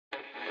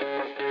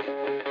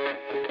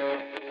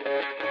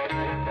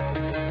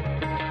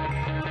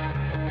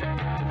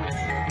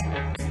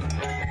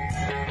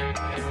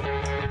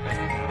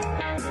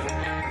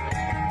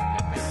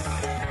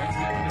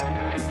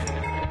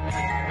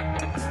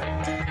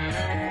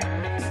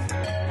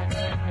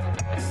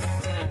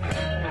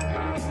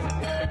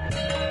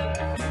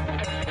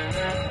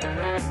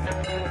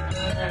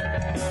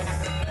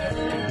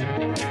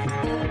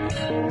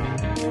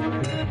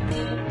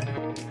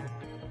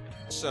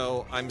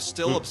I'm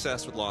still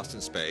obsessed with Lost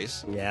in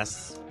Space.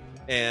 Yes.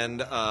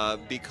 And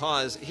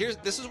because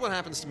this is what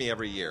happens to me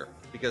every year,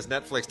 because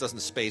Netflix doesn't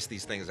space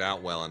these things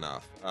out well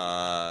enough.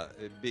 I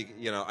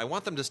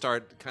want them to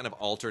start kind of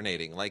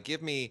alternating. Like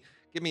give me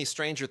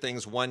Stranger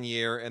Things one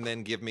year, and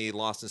then give me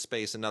Lost in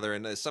Space another,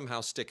 and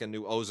somehow stick a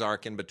new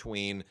Ozark in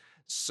between.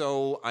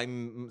 So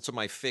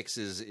my fix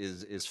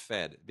is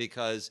fed,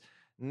 because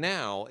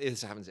now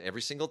this happens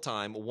every single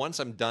time. Once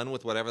I'm done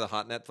with whatever the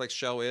hot Netflix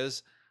show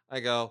is, I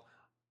go,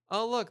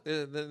 oh, look,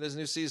 there's a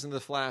new season of The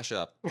Flash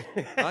up.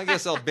 I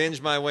guess I'll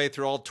binge my way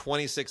through all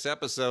 26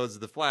 episodes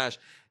of The Flash.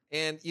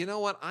 And you know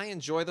what? I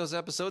enjoy those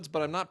episodes,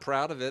 but I'm not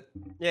proud of it.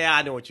 Yeah,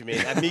 I know what you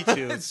mean. Me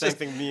too. Same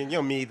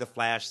thing. Me, The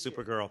Flash,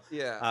 Supergirl.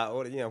 Yeah.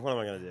 What am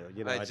I going to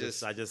do?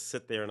 I just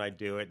sit there and I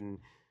do it. And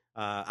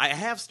I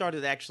have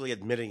started actually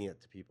admitting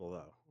it to people,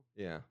 though.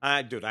 Yeah,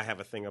 I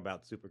have a thing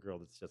about Supergirl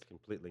that's just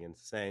completely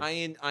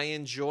insane. I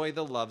enjoy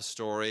the love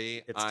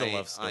story. It's the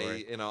love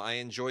story. I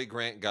enjoy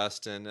Grant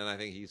Gustin, and I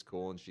think he's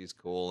cool and she's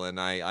cool, and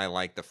I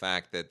like the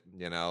fact that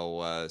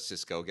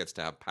Cisco gets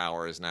to have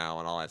powers now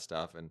and all that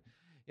stuff, and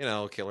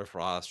Killer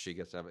Frost, she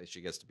gets to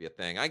be a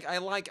thing.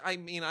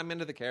 I'm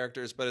into the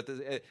characters, but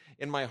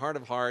in my heart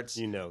of hearts,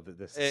 that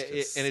this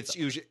is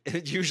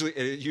it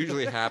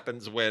usually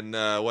happens when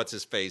what's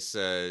his face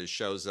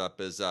shows up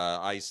as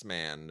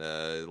Iceman,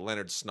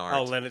 Leonard Snart.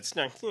 Oh, Leonard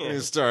Snart. Yeah. He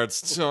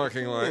starts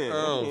talking like,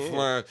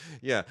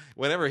 yeah.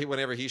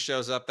 Whenever he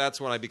shows up, that's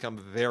when I become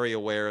very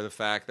aware of the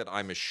fact that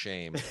I'm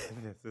ashamed.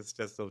 This is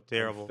just so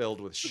terrible. I'm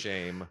filled with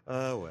shame.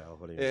 Oh well.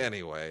 What do you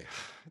Anyway,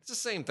 it's the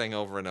same thing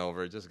over and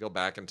over. Just go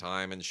back in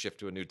time and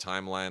shift to a new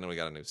timeline, and we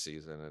got a new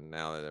season, and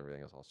now that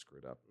everything is all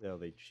screwed up. No,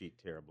 they cheat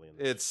terribly.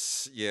 It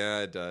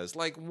does.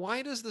 Like,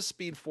 why does the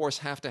Speed Force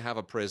have to have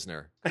a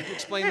prisoner? Can you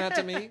explain that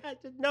to me?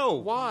 No.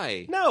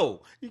 Why?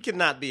 No, you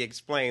cannot be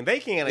explained. They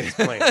can't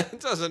explain.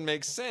 It doesn't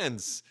make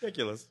sense.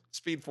 Ridiculous.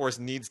 Speed Force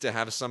needs to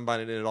have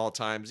somebody in it at all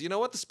times. You know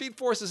what? The Speed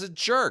Force is a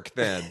jerk,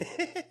 then.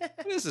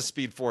 What is the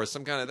Speed Force?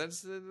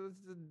 That's a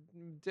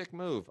dick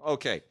move.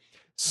 Okay.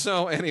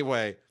 So,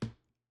 anyway,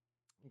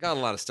 got a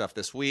lot of stuff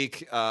this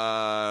week.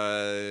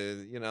 I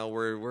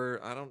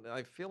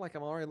feel like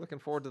I'm already looking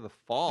forward to the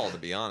fall, to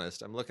be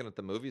honest. I'm looking at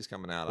the movies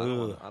coming out. I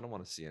don't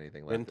want to see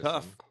anything like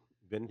this.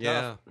 Been tough.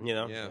 Yeah.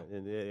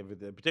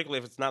 And, particularly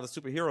if it's not a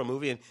superhero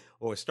movie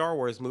or a Star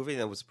Wars movie,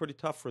 then it was pretty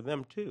tough for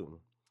them too.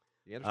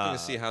 Be interesting to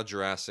see how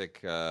Jurassic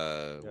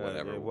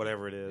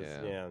whatever it is.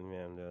 Yeah.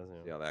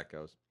 See how that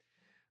goes.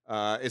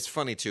 It's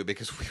funny too,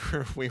 because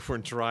we were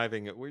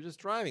just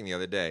driving the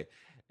other day,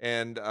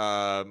 and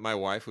my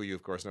wife, who you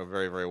of course know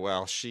very, very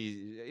well,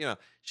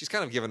 she's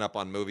kind of given up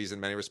on movies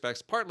in many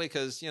respects, partly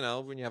because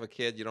when you have a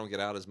kid you don't get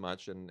out as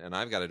much, and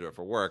I've got to do it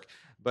for work,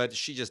 but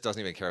she just doesn't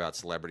even care about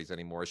celebrities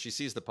anymore. She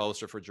sees the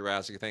poster for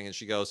Jurassic thing and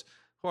she goes,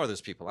 who are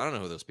those people? I don't know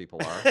who those people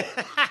are.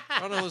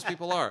 I don't know who those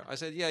people are. I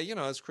said, yeah,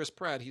 it's Chris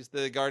Pratt. He's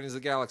the Guardians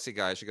of the Galaxy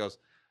guy. She goes,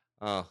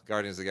 oh,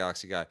 Guardians of the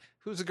Galaxy guy.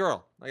 Who's the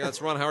girl? I go,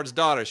 that's Ron Howard's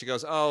daughter. She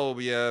goes, oh,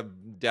 yeah,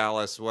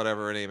 Dallas,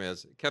 whatever her name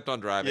is. Kept on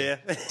driving. Yeah.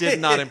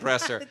 Did not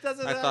impress her.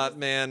 I thought,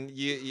 man,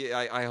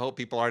 I hope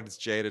people aren't as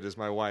jaded as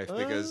my wife,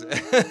 because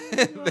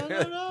I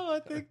don't know. I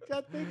think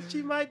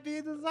she might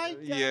be the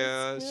zeitgeist.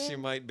 Yeah, she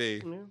might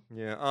be.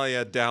 Yeah. Oh,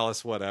 yeah,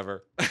 Dallas,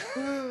 whatever.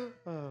 Oh,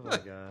 my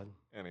God.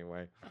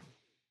 Anyway.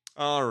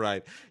 All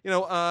right. We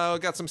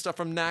got some stuff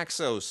from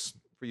Naxos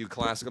for you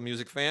classical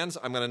music fans.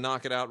 I'm going to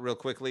knock it out real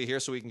quickly here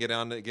so we can get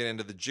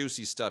into the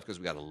juicy stuff, because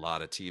we got a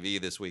lot of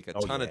TV this week, a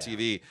ton of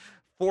TV.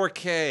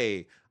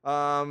 4K,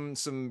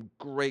 some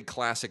great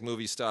classic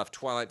movie stuff,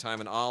 Twilight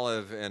Time and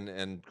Olive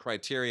and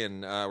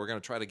Criterion. We're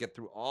going to try to get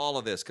through all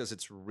of this because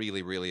it's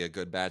really, really a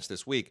good batch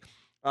this week.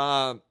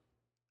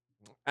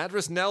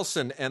 Adris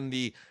Nelson and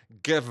the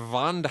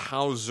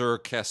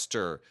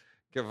Gewandhausorchester.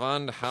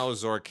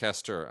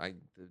 Gewandhausorchester.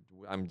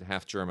 I'm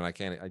half German. I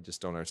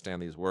just don't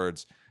understand these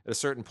words. At a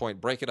certain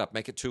point, break it up,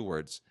 make it 2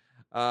 words.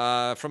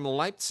 From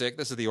Leipzig,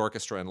 this is the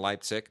orchestra in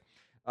Leipzig,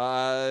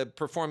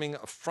 performing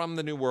From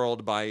the New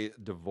World by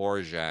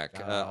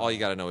Dvorak. All you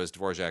got to know is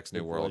Dvorak's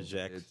New World.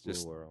 It's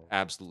just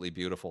absolutely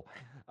beautiful.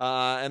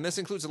 And this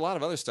includes a lot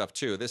of other stuff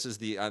too. This is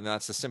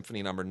that's the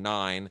Symphony Number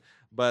 9,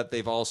 but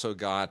they've also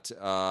got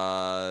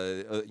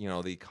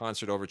the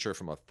concert overture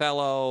from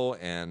Othello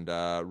and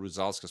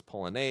Rusalska's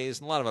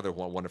Polonaise and a lot of other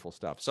wonderful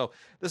stuff. So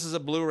this is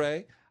a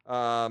Blu-ray.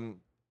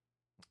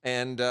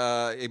 And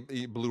a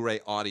Blu-ray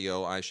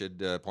audio, I should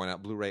point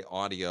out, Blu-ray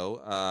audio,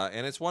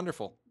 and it's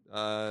wonderful.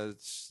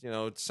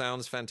 It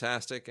sounds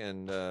fantastic,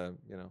 and for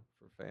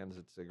fans,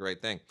 it's a great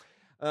thing.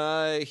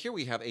 Here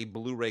we have a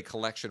Blu-ray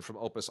collection from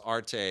Opus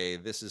Arte.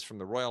 This is from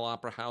the Royal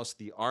Opera House,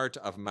 The Art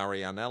of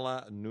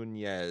Marianela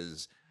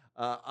Nunez.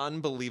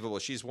 Unbelievable.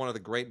 She's one of the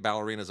great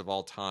ballerinas of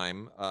all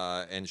time,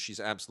 and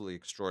she's absolutely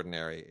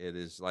extraordinary. It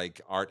is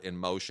like art in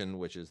motion,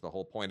 which is the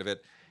whole point of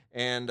it.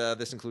 And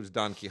this includes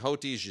Don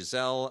Quixote,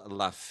 Giselle,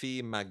 La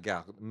Fille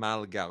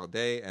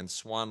Malgarde, and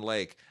Swan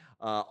Lake.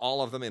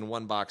 All of them in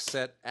one box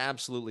set.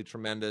 Absolutely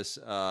tremendous.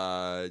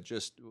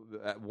 Just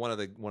one of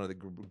the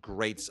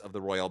greats of the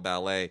Royal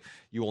Ballet.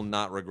 You will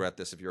not regret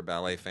this if you're a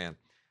ballet fan.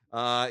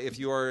 If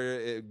you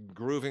are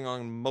grooving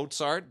on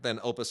Mozart, then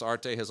Opus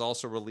Arte has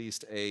also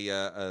released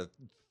a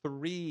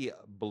 3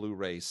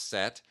 Blu-ray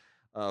set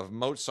of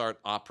Mozart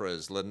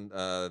operas: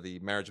 The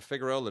Marriage of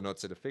Figaro, Le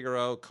Nozze di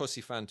Figaro,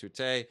 Così fan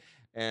tutte,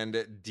 and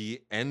Die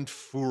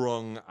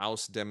Entführung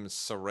aus dem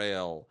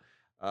Serail.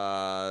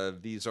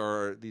 These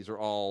are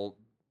all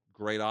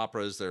great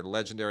operas. They're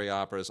legendary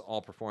operas,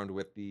 all performed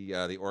with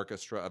the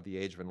orchestra of the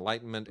Age of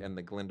Enlightenment and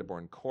the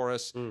Glyndebourne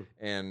Chorus,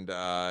 and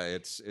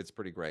it's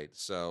pretty great.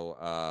 So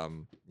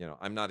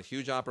I'm not a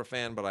huge opera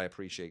fan, but I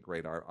appreciate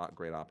great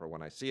opera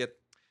when I see it.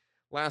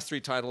 Last 3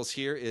 titles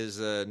here is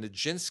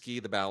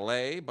Nijinsky, the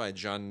Ballet by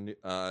John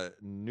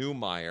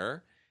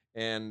Neumeier,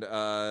 and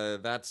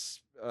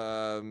that's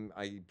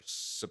I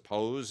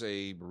suppose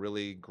a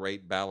really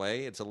great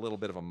ballet. It's a little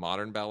bit of a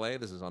modern ballet.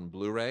 This is on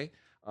Blu-ray.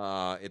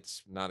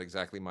 It's not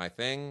exactly my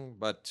thing,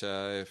 but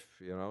if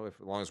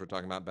as long as we're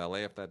talking about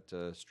ballet, if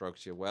that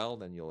strokes you well,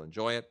 then you'll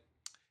enjoy it.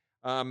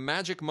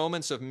 Magic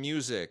Moments of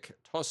Music,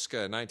 Tosca,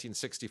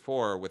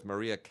 1964, with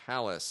Maria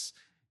Callas,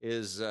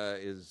 is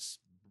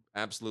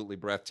absolutely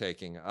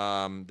breathtaking.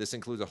 This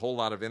includes a whole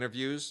lot of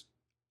interviews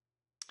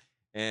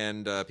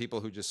and people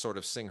who just sort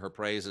of sing her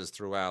praises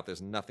throughout.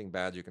 There's nothing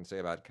bad you can say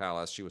about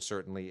Callas. She was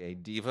certainly a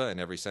diva in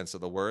every sense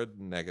of the word,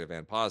 negative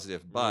and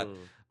positive, but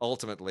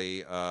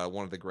ultimately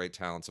one of the great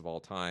talents of all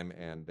time,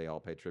 and they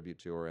all pay tribute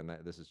to her, and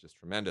this is just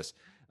tremendous.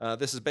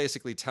 This is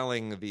basically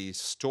telling the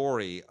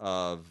story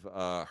of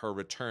her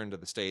return to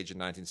the stage in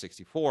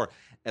 1964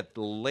 at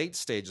the late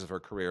stages of her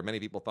career. Many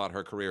people thought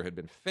her career had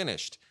been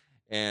finished,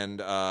 and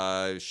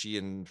she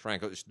and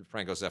Franco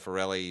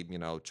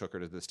Zeffirelli, took her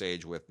to the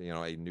stage with,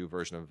 a new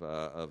version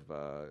of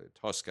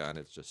Tosca, and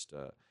it's just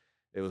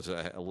it was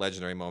a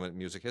legendary moment in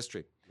music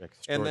history.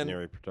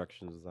 Extraordinary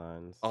production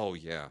designs. Oh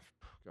yeah,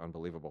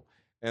 unbelievable.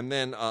 And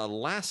then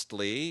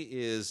lastly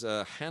is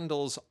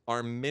Handel's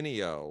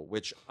Arminio,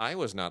 which I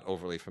was not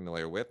overly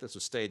familiar with. This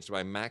was staged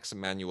by Max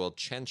Emanuel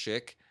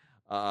Chenchik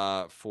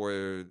for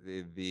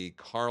the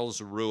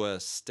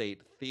Karlsruhe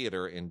State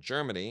Theater in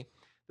Germany.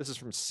 This is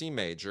from C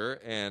major,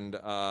 and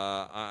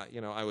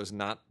I was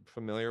not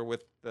familiar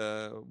with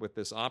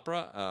this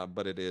opera,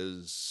 but it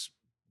is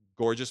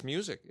gorgeous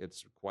music.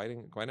 It's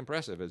quite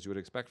impressive, as you would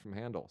expect from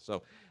Handel.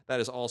 So that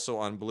is also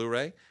on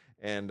Blu-ray,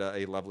 and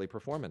a lovely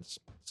performance.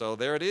 So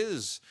there it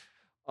is.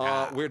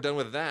 We're done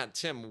with that.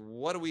 Tim,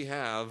 what do we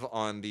have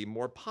on the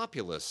more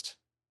populist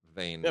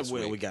vein this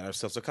week? We got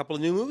ourselves a couple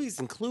of new movies,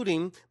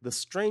 including The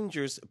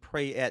Strangers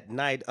Pray at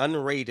Night,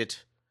 unrated.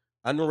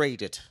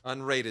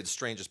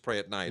 Strangers Pray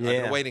at Night. Yeah.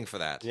 I've been waiting for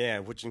that. Yeah,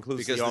 which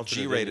includes because the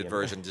G-rated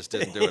version just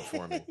didn't do it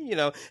for me.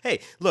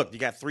 Hey, look, you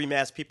got 3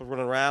 masked people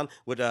running around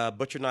with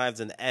butcher knives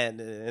and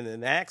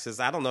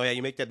axes. I don't know how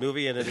you make that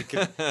movie, and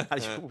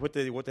what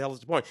the hell is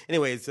the point?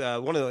 Anyways,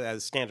 one of the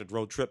standard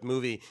road trip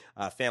movie.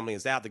 Family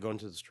is out. They're going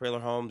to this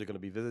trailer home. They're going to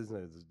be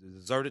visiting. It's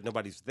deserted.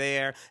 Nobody's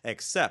there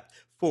except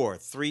for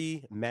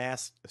 3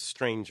 masked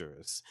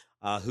strangers.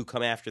 Who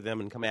come after them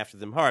and come after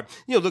them hard.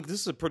 Look, this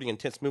is a pretty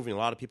intense movie, and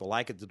a lot of people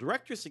like it. The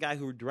director is the guy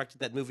who directed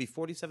that movie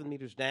 47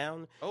 Meters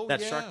Down,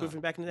 shark movie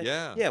back in the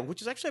day. Yeah,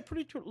 which is actually a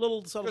pretty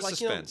little sort of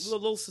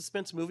little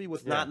suspense movie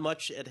with not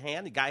much at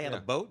hand. The guy had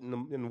a boat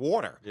in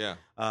water,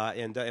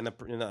 and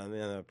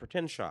a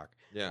pretend shark.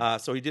 Yeah.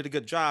 So he did a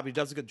good job. He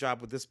does a good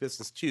job with this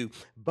business too.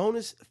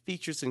 Bonus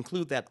features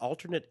include that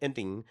alternate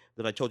ending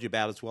that I told you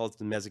about, as well as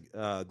the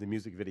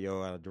music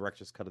video,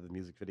 director's cut of the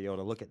music video,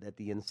 and a look at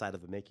the inside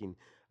of the making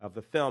of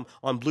the film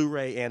on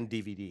Blu-ray and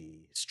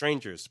DVD.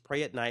 Strangers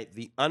Pray at Night,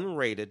 the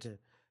unrated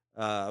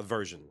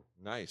version.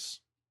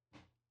 Nice.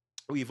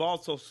 We've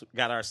also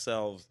got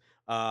ourselves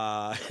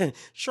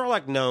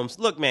Sherlock Gnomes.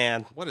 Look,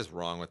 man, what is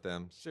wrong with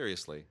them?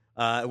 Seriously.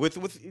 What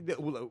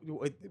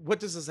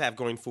does this have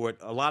going for it?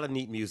 A lot of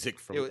neat music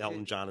from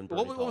Elton John and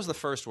Bernie What was the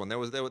first one? There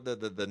was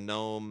the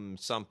gnome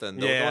something.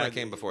 The one that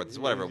came before this,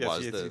 whatever it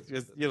was.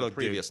 The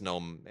previous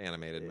gnome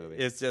animated movie.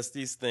 It's just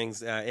these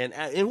things,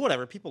 and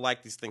whatever, people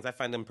like these things. I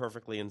find them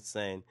perfectly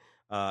insane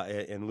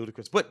and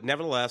ludicrous, but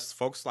nevertheless,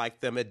 folks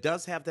like them. It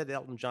does have that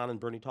Elton John and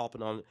Bernie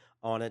Taupin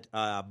on it.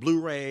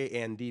 Blu-ray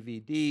and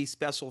DVD.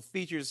 Special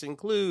features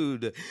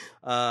include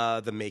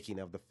the making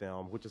of the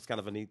film, which is kind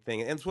of a neat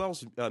thing, as well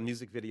as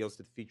music videos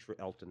that feature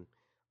Elton.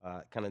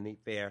 Kind of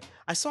neat there.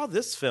 I saw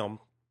this film,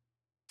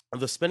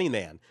 The Spinning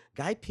Man.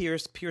 Guy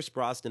Pearce, Pierce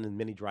Brosnan, and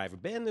Minnie Driver.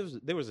 Ben,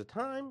 there was a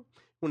time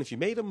when if you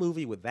made a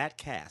movie with that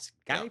cast,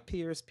 Guy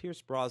Pearce,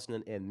 Pierce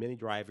Brosnan, and Minnie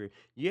Driver,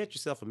 you had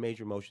yourself a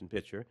major motion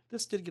picture.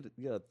 This did get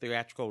a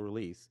theatrical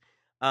release.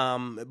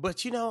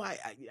 But,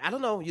 I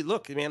don't know. You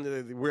look,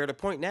 man, we're at a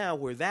point now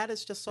where that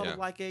is just sort of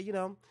like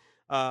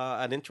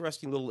an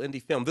interesting little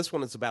indie film. This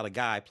one is about a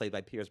guy played by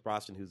Pierce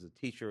Brosnan who's a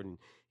teacher and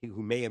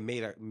who may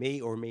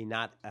or may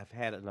not have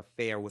had an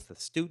affair with a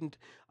student.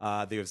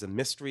 There's a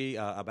mystery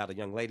about a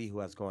young lady who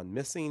has gone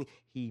missing.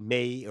 He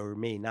may or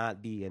may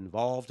not be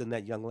involved in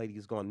that young lady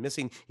who's gone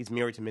missing. He's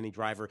married to Minnie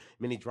Driver.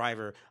 Minnie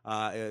Driver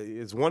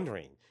is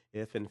wondering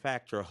if in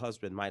fact your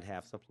husband might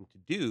have something to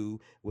do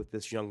with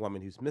this young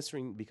woman who's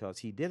missing because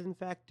he did in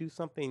fact do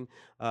something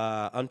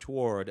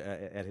untoward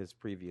at his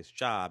previous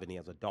job, and he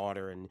has a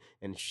daughter,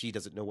 and she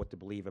doesn't know what to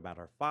believe about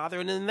her father.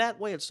 And in that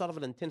way, it's sort of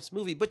an intense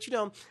movie. But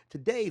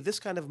today this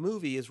kind of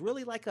movie is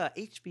really like a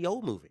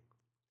HBO movie.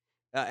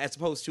 As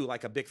opposed to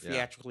like a big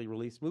theatrically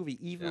released movie,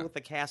 even with a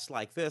cast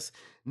like this.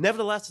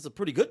 Nevertheless, it's a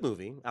pretty good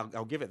movie.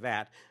 I'll give it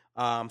that.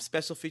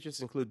 Special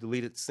features include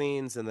deleted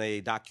scenes and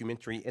a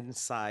documentary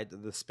inside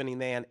the spinning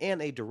man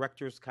and a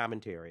director's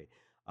commentary,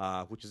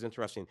 which is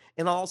interesting.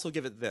 And I'll also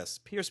give it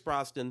this. Pierce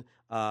Brosnan,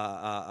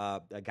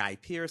 Guy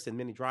Pearce, and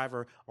Minnie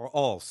Driver are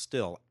all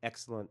still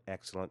excellent,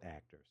 excellent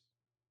actors.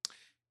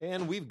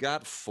 And we've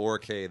got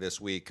 4K this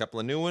week. Couple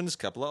of new ones,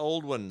 couple of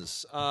old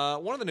ones.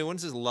 One of the new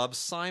ones is Love,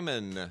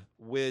 Simon,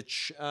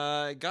 which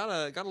got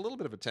a little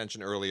bit of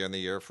attention earlier in the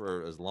year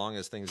for as long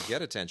as things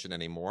get attention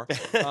anymore.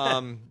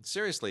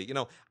 Seriously,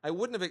 I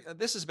wouldn't have.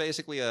 This is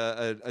basically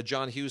a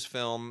John Hughes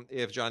film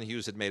if John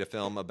Hughes had made a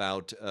film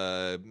about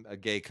a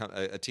gay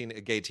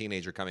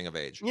teenager coming of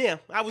age. Yeah,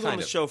 I was on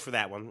the show for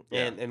that one,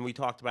 and we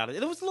talked about it.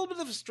 It was a little bit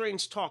of a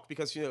strange talk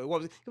because it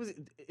was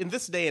in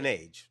this day and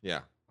age.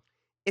 Yeah.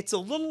 It's a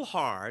little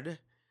hard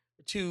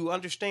to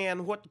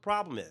understand what the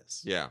problem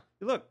is. Yeah.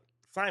 Look,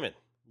 Simon,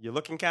 you're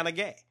looking kind of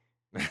gay.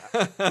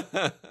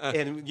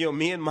 And,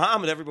 me and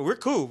Mom and everybody, we're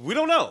cool. We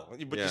don't know.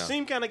 But you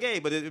seem kind of gay.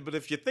 But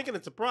if you're thinking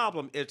it's a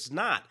problem, it's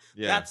not.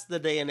 Yeah. That's the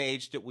day and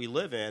age that we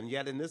live in.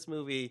 Yet in this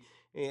movie,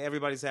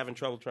 everybody's having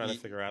trouble trying to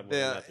figure out what the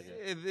message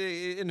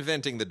is.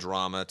 Inventing the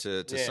drama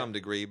to some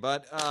degree.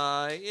 But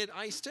I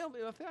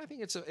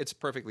think it's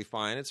perfectly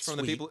fine. It's from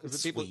the people.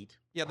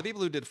 Yeah, the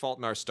people who did Fault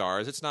in Our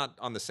Stars. It's not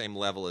on the same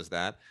level as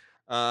that.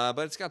 But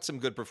it's got some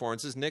good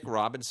performances. Nick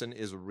Robinson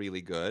is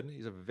really good.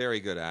 He's a very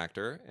good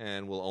actor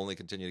and will only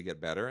continue to get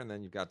better. And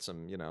then you've got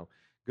some,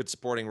 good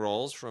supporting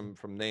roles from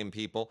name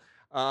people.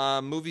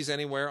 Movies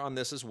Anywhere on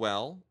this as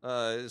well.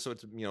 So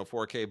it's,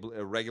 4K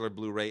regular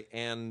Blu-ray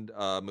and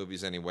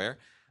Movies Anywhere.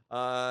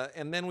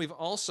 And then we've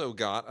also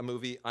got a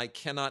movie I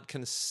cannot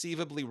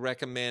conceivably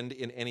recommend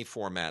in any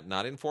format.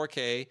 Not in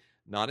 4K,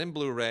 not in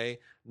Blu-ray,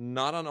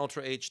 not on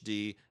Ultra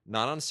HD,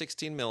 not on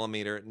 16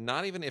 millimeter,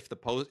 not even if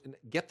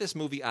get this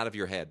movie out of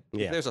your head.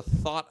 Yeah. If there's a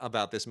thought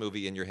about this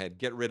movie in your head,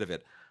 get rid of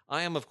it.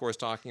 I am, of course,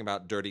 talking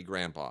about Dirty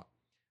Grandpa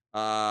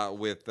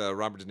with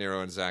Robert De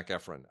Niro and Zac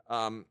Efron.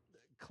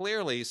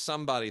 Clearly,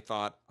 somebody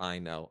thought, I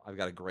know, I've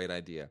got a great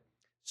idea.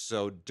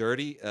 So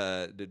Dirty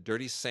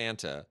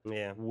Santa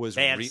was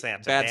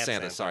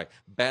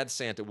Bad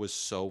Santa was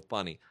so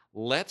funny.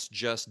 Let's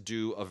just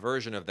do a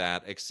version of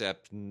that,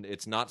 except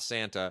it's not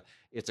Santa,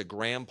 it's a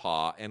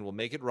grandpa, and we'll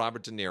make it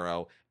Robert De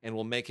Niro, and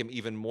we'll make him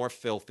even more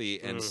filthy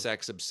and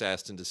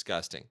sex-obsessed and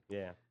disgusting.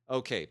 Yeah.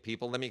 Okay,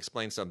 people, let me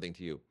explain something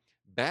to you.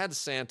 Bad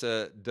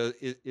Santa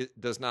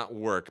does not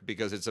work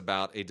because it's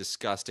about a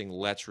disgusting,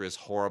 lecherous,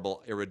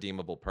 horrible,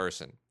 irredeemable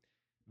person.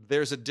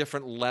 There's a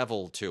different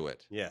level to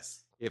it.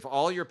 Yes. If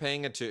all you're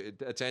paying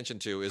attention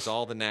to is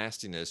all the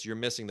nastiness, you're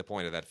missing the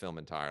point of that film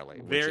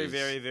entirely. Very,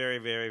 very, very,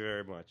 very,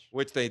 very much.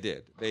 Which they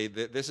did.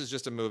 This is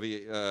just a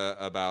movie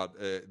about...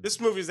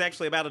 this movie is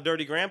actually about a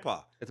dirty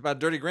grandpa. It's about a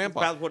dirty grandpa.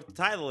 It's about what the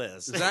title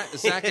is. Zac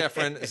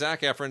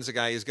Efron's a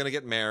guy who's going to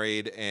get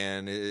married,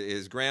 and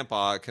his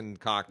grandpa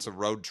concocts a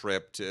road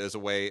trip as a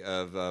way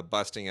of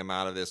busting him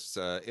out of this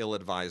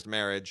ill-advised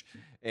marriage.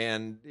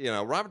 And,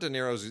 Robert De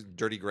Niro's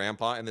dirty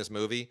grandpa in this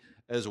movie,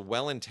 as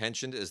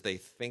well-intentioned as they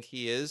think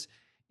he is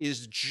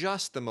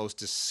just the most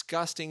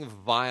disgusting,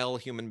 vile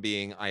human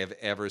being I have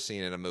ever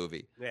seen in a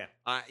movie. Yeah.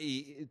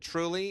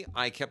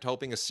 I kept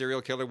hoping a serial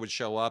killer would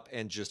show up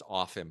and just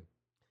off him.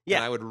 Yeah.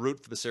 And I would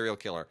root for the serial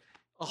killer.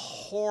 A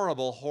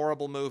horrible,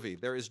 horrible movie.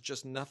 There is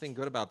just nothing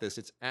good about this.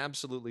 It's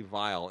absolutely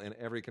vile in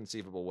every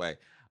conceivable way.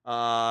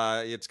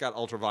 It's got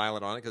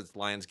Ultraviolet on it because it's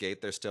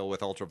Lionsgate. They're still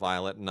with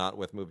Ultraviolet, not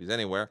with Movies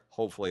Anywhere.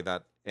 Hopefully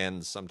that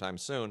ends sometime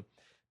soon.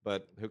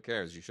 But who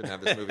cares? You shouldn't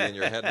have this movie in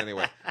your head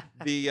anyway.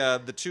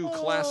 The two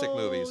classic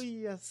movies. Oh,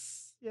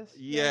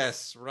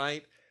 yes,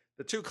 right.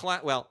 The two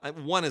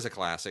one is a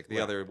classic. The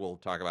other we'll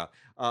talk about.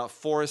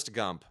 Forrest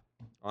Gump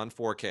on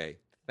 4K.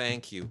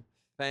 Thank you.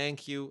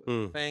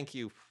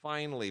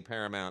 Finally,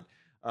 Paramount.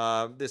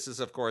 This is,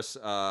 of course,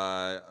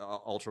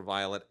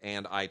 Ultraviolet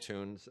and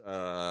iTunes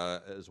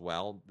as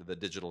well. The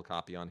digital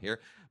copy on here.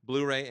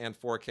 Blu-ray and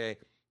 4K.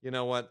 You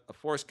know what?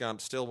 Forrest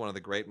Gump, still one of the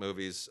great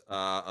movies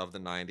of the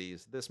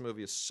 90s. This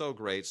movie is so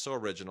great, so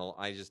original.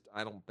 I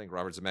don't think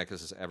Robert Zemeckis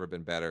has ever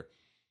been better.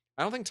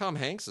 I don't think Tom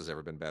Hanks has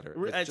ever been better.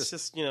 It's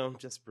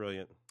just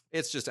brilliant.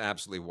 It's just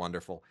absolutely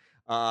wonderful.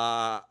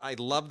 I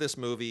love this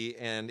movie,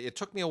 and it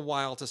took me a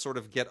while to sort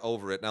of get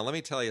over it. Now, let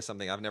me tell you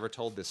something. I've never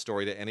told this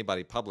story to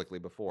anybody publicly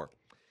before.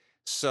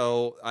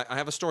 So I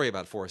have a story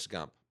about Forrest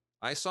Gump.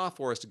 I saw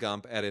Forrest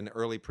Gump at an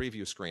early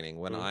preview screening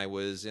when I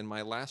was in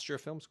my last year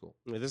of film school.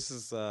 This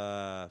is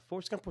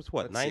Forrest Gump was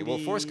what? 90? Well,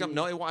 Forrest Gump.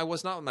 No, I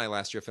was not in my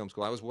last year of film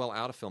school. I was well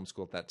out of film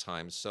school at that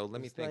time. So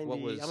let me think. 90,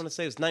 what was? I'm going to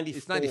say it's 94.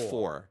 It's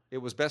 94. It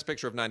was Best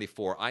Picture of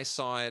 94. I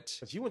saw it.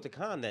 But you went to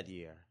Cannes that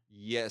year.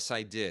 Yes,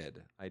 I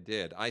did. I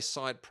did. I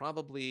saw it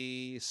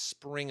probably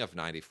spring of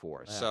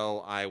 '94. Yeah. So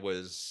I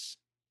was.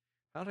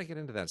 How did I get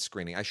into that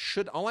screening? I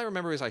should. All I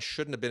remember is I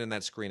shouldn't have been in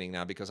that screening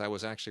now because I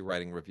was actually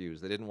writing reviews.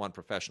 They didn't want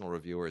professional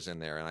reviewers in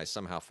there, and I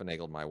somehow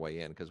finagled my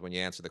way in. Because when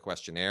you answer the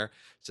questionnaire, it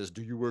says,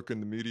 "Do you work in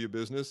the media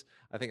business?"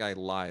 I think I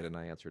lied and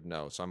I answered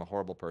no. So I'm a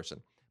horrible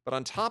person. But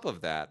on top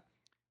of that,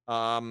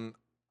 um,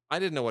 I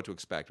didn't know what to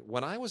expect.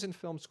 When I was in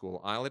film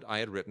school, I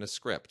had written a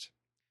script,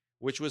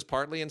 which was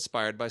partly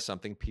inspired by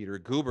something Peter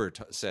Guber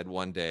said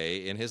one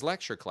day in his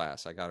lecture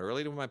class. I got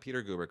early to my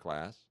Peter Guber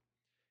class,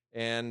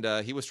 and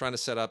he was trying to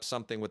set up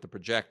something with the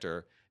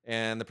projector,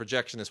 and the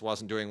projectionist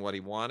wasn't doing what he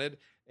wanted.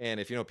 And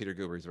if you know Peter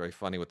Guber, he's very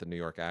funny with the New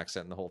York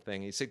accent and the whole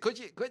thing. He said,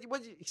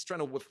 he's trying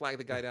to flag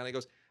the guy down. He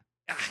goes,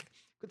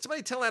 could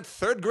somebody tell that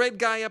third grade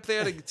guy up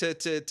there to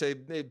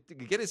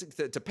get his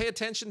to pay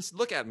attention?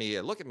 Look at me,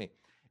 look at me.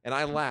 And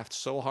I laughed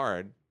so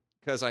hard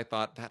because I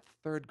thought, that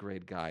third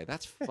grade guy,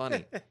 that's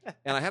funny.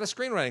 And I had a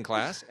screenwriting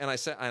class, and I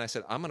said,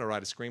 I'm going to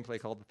write a screenplay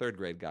called The Third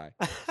Grade Guy.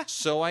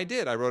 So I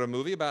did. I wrote a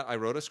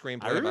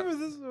screenplay I remember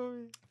this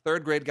movie.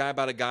 third grade guy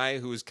about a guy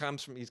he's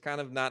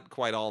kind of not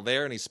quite all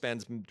there, and he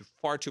spends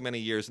far too many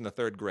years in the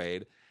third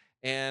grade.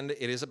 And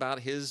it is about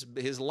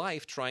his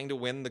life trying to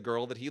win the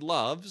girl that he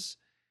loves.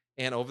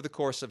 And over the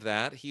course of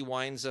that, he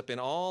winds up in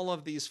all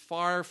of these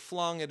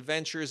far-flung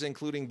adventures,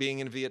 including being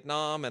in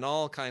Vietnam and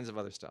all kinds of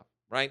other stuff,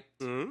 right?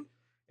 Mm-hmm.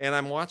 And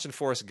I'm watching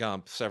Forrest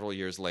Gump several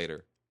years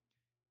later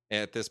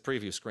at this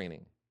preview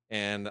screening,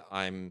 and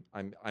I'm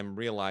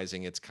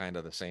realizing it's kind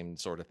of the same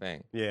sort of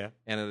thing. Yeah.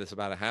 And it's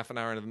about a half an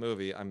hour into the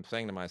movie, I'm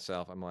saying to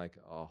myself, I'm like,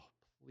 oh,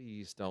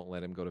 please don't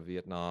let him go to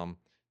Vietnam.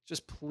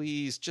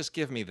 Please, just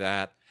give me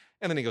that.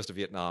 And then he goes to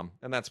Vietnam,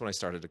 and that's when I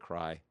started to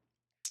cry.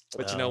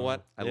 But you know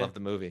what? I love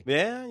the movie.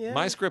 Yeah, yeah.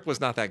 My script was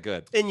not that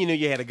good. And you knew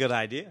you had a good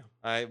idea.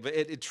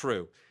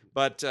 True.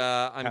 But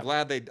I'm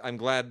glad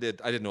that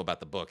I didn't know about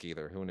the book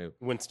either. Who knew?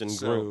 Winston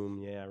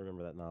Groom. Yeah, I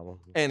remember that novel.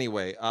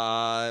 Anyway,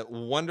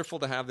 wonderful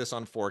to have this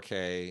on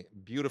 4K.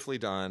 Beautifully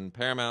done.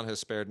 Paramount has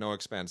spared no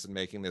expense in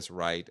making this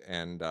right,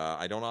 and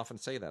I don't often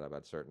say that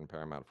about certain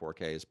Paramount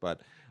 4Ks,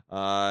 but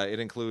it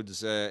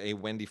includes a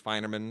Wendy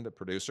Feinerman, the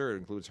producer. It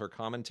includes her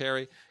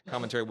commentary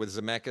with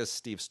Zemeckis,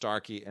 Steve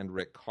Starkey, and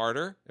Rick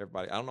Carter.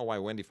 Everybody, I don't know why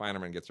Wendy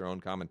Feinerman gets her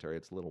own commentary.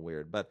 It's a little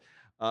weird, but.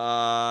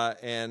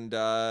 And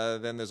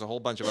then there's a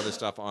whole bunch of other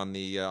stuff on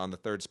the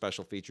third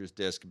special features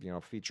disc,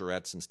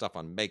 featurettes and stuff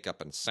on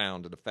makeup and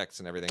sound and effects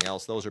and everything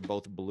else. Those are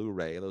both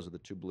Blu-ray. Those are the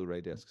two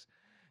Blu-ray discs.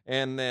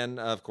 And then,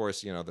 of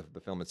course,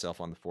 the film itself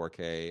on the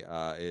 4K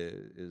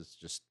is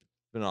just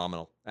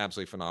phenomenal,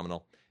 absolutely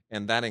phenomenal.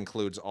 And that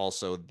includes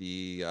also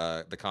the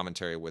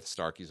commentary with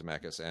Starkey,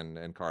 Zemeckis,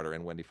 and Carter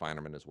and Wendy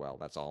Feinerman as well.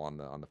 That's all on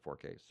the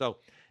 4K. So,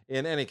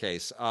 in any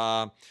case,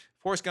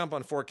 Forrest Gump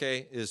on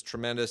 4K is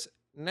tremendous.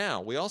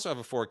 Now, we also have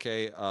a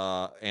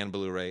 4K and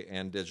Blu-ray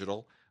and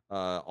digital,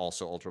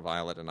 also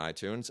ultraviolet and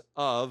iTunes,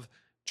 of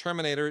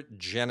Terminator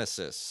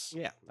Genesis.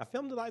 Yeah, a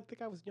film that I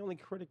think I was the only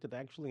critic that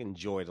actually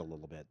enjoyed a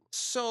little bit.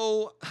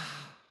 So,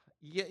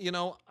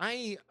 yeah,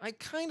 I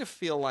kind of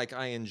feel like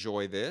I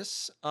enjoy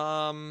this.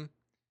 I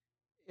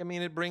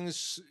mean, it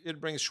brings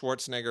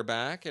Schwarzenegger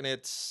back, and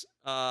it's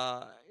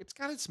got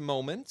its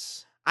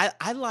moments. What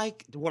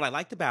I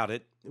liked about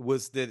it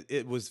was that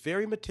it was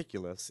very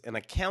meticulous in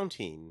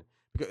accounting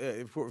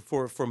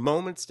for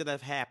moments that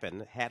had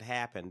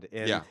happened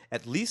in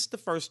at least the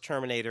first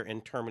Terminator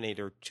and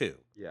Terminator 2.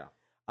 Yeah.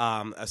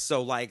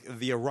 So like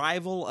the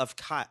arrival of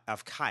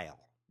Kyle.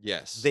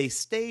 Yes. They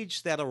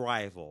staged that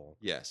arrival.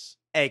 Yes.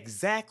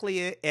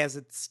 Exactly as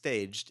it's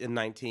staged in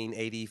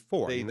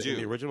 1984. They do. In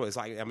the original, it's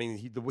like, I mean,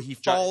 he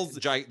falls.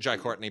 Jai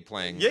Courtney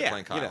playing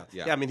Kyle.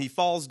 I mean, he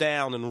falls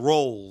down and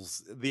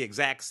rolls the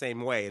exact same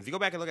way. If you go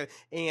back and look at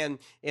it,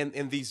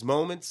 and these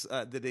moments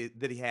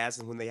that he has,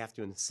 and when they have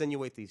to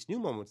insinuate these new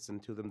moments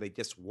into them, they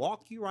just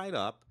walk you right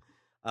up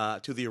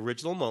to the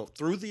original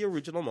through the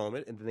original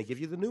moment, and then they give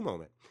you the new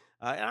moment.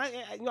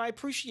 And I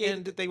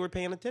appreciated that they were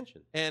paying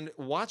attention. And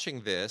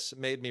watching this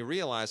made me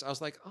realize, I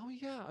was like, oh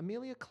yeah,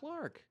 Amelia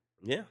Clarke.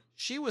 Yeah.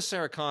 She was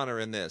Sarah Connor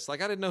in this.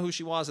 Like, I didn't know who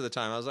she was at the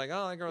time. I was like,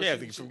 oh, that girl. Yeah,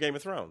 from Game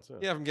of Thrones.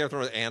 Yeah, from Game of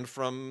Thrones and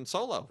from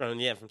Solo.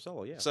 From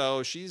Solo, yeah.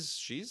 So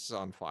she's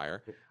on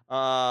fire.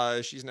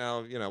 She's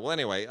now, well,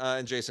 anyway,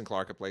 and Jason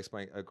Clarke, of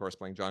course,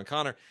 playing John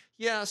Connor.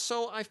 Yeah,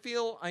 so I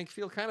feel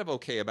kind of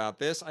okay about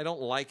this. I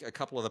don't like a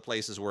couple of the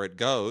places where it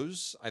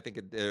goes. I think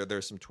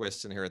there's some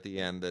twists in here at the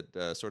end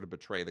that sort of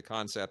betray the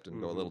concept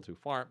and go a little too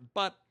far.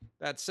 But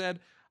that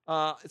said,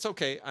 it's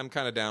okay. I'm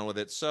kind of down with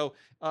it. So,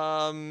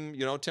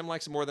 Tim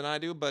likes it more than I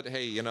do, but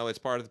hey, it's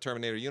part of the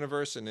Terminator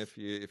universe, and if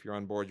you're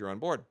on board, you're on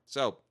board.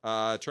 So,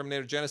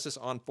 Terminator Genesis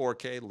on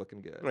 4K,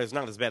 looking good. Well, it's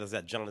not as bad as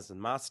that Jonathan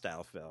Moss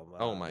style film.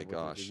 Oh my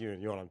gosh! You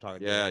know what I'm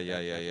talking about?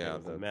 Yeah.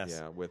 The mess.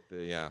 Yeah, with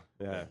the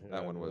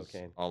that one was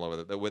okay. all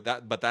over with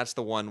that. But that's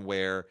the one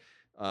where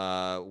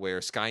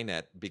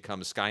Skynet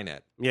becomes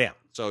Skynet. Yeah.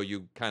 So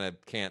you kind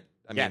of can't.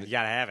 I mean, you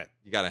gotta have it.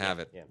 You gotta have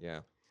it. Yeah.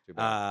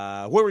 Where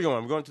are we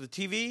going? We're going to the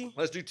TV?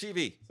 Let's do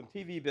TV. Some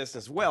TV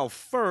business. Well,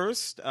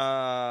 first,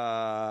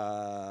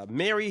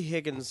 Mary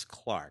Higgins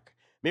Clark.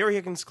 Mary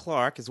Higgins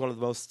Clark is one of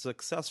the most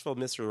successful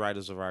mystery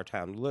writers of our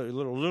time.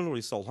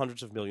 Literally sold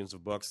hundreds of millions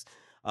of books,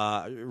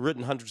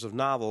 written hundreds of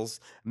novels,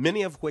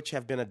 many of which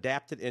have been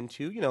adapted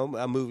into,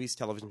 movies,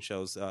 television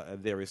shows,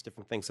 various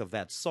different things of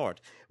that sort.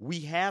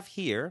 We have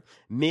here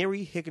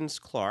Mary Higgins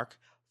Clark,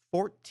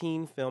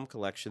 14 film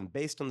collection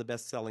based on the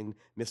best-selling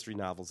mystery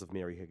novels of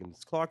Mary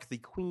Higgins Clark, the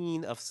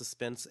queen of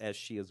suspense, as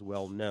she is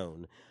well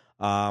known.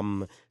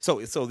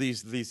 So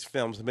these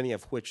films, many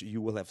of which you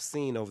will have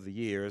seen over the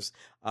years,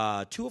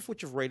 two of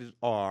which are rated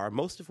R,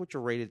 most of which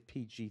are rated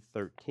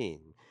PG-13.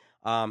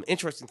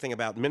 Interesting thing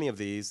about many of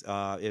these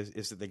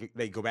is that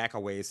they go back a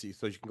ways,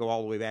 so you can go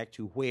all the way back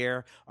to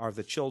Where Are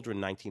the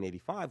Children,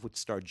 1985, which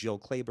starred Jill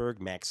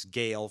Clayburgh, Max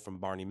Gale from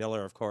Barney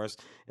Miller, of course,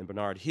 and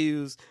Bernard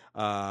Hughes.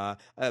 On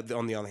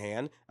the other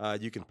hand,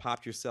 you can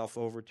pop yourself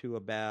over to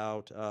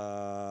about,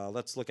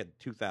 let's look at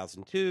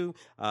 2002,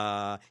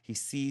 He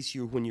Sees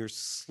You When You're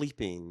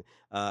Sleeping,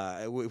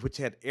 which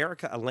had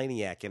Erica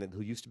Eleniak in it,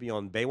 who used to be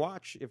on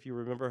Baywatch, if you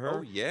remember her.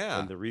 Oh, yeah.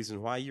 And the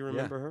reason why you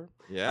remember her.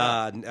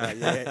 Yeah.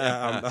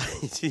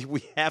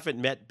 We haven't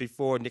met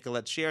before,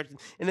 Nicolette Sheridan.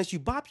 And as you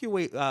bounce your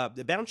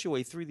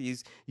way through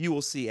these, you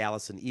will see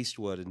Allison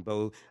Eastwood and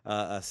Bo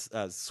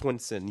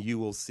Swinson. You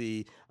will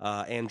see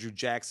Andrew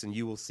Jackson.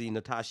 You will see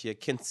Natasha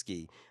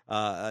Kinski.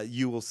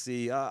 You will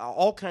see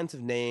all kinds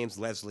of names,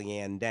 Leslie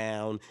Ann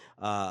Down,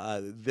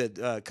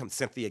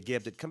 Cynthia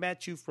Gibb, that come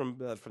at you from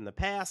the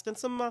past, and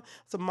some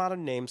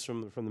modern names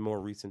from the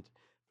more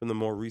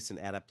recent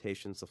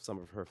adaptations of some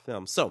of her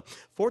films. So,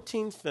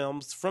 14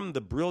 films from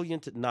the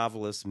brilliant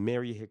novelist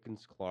Mary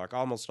Higgins Clark,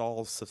 almost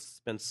all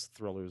suspense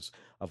thrillers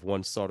of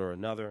one sort or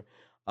another,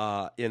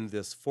 in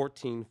this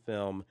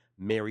 14-film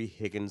Mary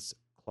Higgins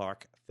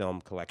Clark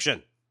film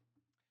collection.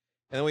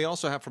 And we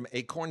also have from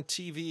Acorn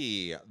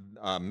TV,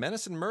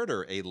 Menace and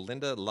Murder, a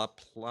Linda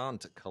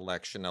LaPlante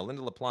collection. Now,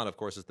 Linda LaPlante, of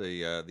course, is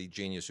the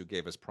genius who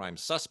gave us Prime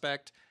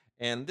Suspect.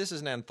 And this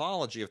is an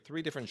anthology of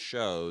 3 different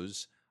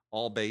shows,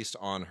 all based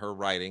on her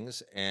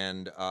writings.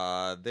 And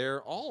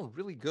they're all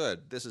really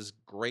good. This is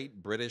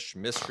great British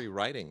mystery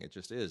writing. It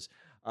just is.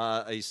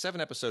 A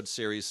 7-episode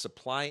series,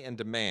 Supply and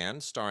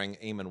Demand, starring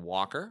Eamon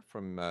Walker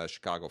from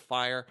Chicago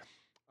Fire.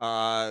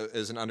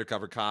 Is an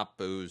undercover cop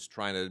who's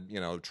trying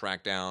to,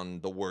 track down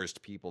the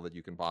worst people that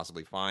you can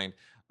possibly find.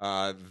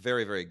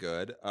 Very, very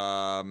good.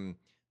 Then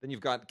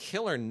you've got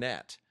Killer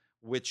Net,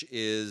 which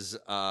is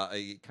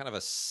a kind of a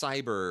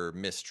cyber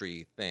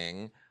mystery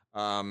thing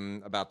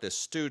about this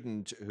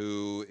student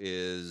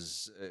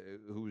who's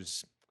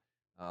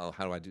how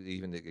do I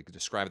even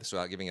describe this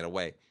without giving it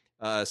away?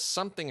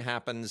 Something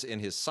happens in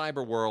his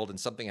cyber world and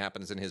something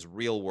happens in his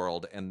real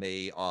world, and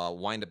they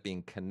wind up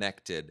being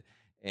connected.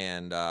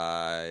 And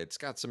it's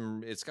got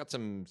some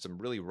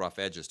really rough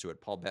edges to it.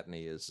 Paul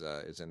Bettany is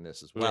in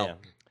this as well. Yeah.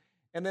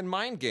 And then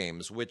Mind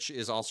Games, which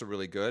is also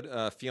really good.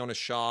 Fiona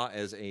Shaw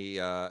as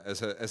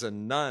a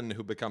nun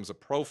who becomes a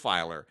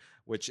profiler,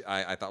 which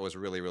I thought was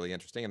really, really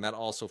interesting. And that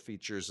also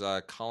features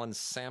Colin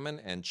Salmon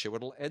and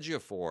Chiwetel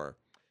Ejiofor.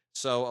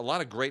 So a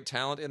lot of great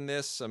talent in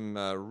this. Some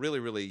really,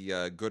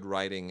 really good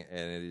writing,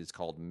 and it is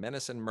called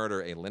Menace and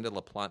Murder, a Linda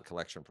LaPlante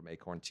collection from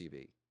Acorn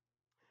TV.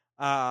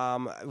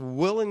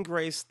 Will and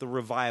Grace, the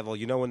revival.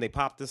 When they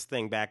popped this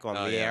thing back on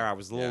the air, I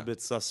was a little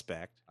bit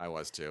suspect. I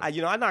was too. I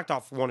knocked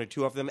off 1 or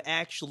 2 of them.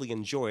 Actually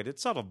enjoyed it.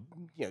 Sort of,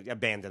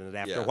 abandoned it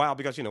after a while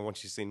because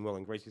once you've seen Will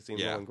and Grace, you've seen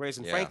Will and Grace.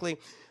 And frankly,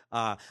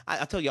 I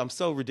tell you, I'm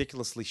so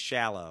ridiculously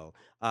shallow.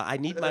 I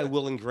need my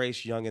Will and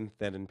Grace young and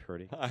thin and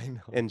pretty. I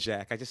know. And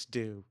Jack, I just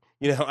do.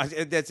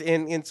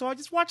 And so I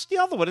just watched the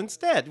other one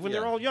instead when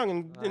they're all young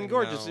and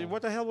gorgeous. Know.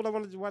 What the hell would I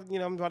want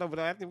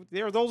to?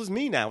 They're as old as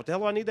me now. What the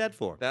hell do I need that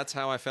for? That's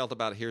how I felt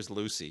about Here's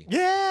Lucy.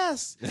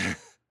 Yes.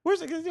 What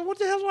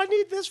the hell do I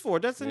need this for?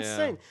 That's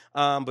insane.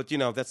 But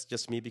that's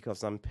just me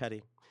because I'm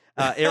petty.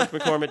 Eric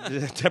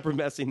McCormick, Deborah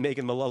Messing,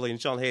 Megan Mullally, and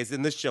Sean Hayes.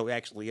 And this show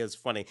actually is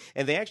funny.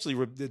 And they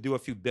actually do a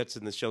few bits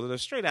in the show that are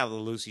straight out of the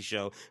Lucy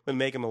show when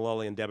Megan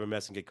Mullally and Deborah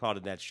Messing get caught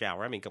in that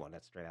shower. I mean, come on,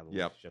 that's straight out of the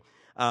Lucy show.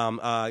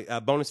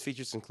 Bonus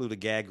features include a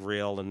gag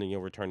reel and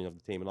returning of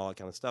the team and all that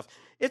kind of stuff.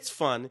 It's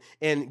fun,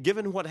 and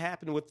given what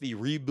happened with the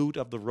reboot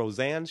of the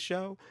Roseanne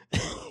show,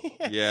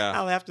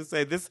 I'll have to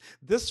say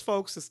this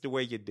folks is the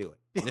way you do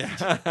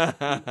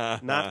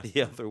it. Not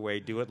the other way.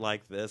 Do it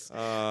like this.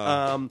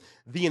 The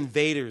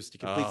Invaders, the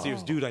complete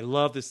series, dude. I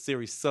love this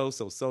series so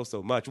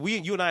much.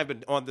 You and I have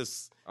been on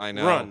this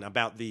run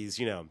about these,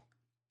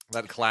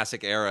 That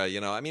classic era,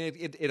 I mean,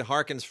 it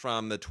harkens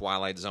from the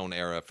Twilight Zone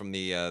era, from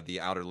the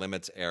Outer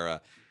Limits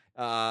era.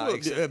 A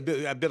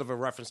bit of a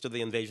reference to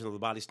the Invasion of the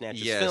Body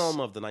Snatchers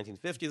film of the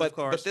 1950s, of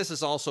course. But this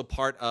is also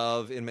part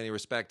of, in many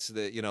respects,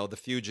 the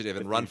Fugitive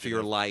and Run for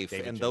Your Life,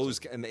 and those,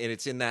 and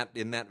it's in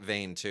that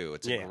vein too.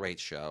 It's a great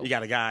show. You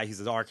got a guy;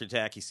 he's an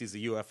architect. He sees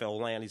the UFO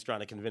land. He's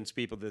trying to convince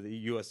people that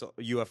the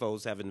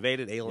UFOs have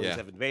invaded, aliens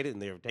have invaded,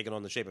 and they're taking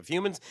on the shape of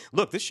humans.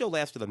 Look, this show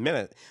lasted a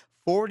minute.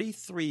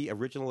 43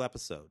 original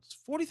episodes.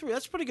 43.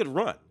 That's a pretty good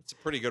run. It's a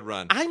pretty good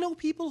run. I know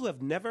people who have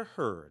never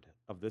heard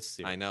of this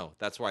series. I know.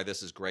 That's why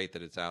this is great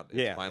that it's out. It's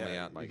Yeah, finally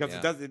yeah, out. Like, because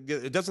yeah,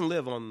 it doesn't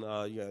live on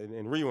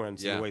in reruns in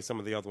the yeah, way some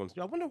of the other ones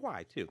do. I wonder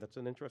why too. That's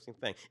an interesting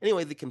thing.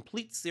 Anyway, the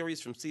complete series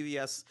from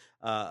CBS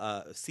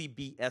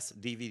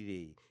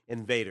DVD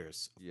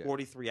Invaders, yeah.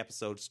 43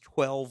 episodes,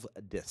 12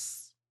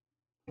 discs.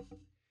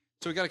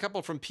 So we got a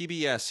couple from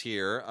PBS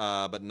here,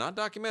 but not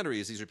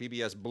documentaries. These are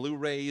PBS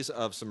Blu-rays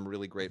of some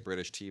really great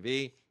British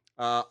TV.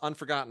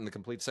 Unforgotten, the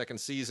complete second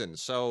season.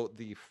 So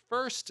the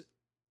first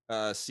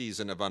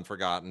season of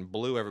Unforgotten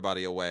blew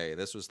everybody away.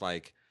 This was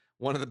like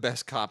one of the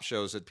best cop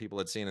shows that people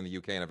had seen in the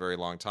UK in a very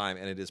long time,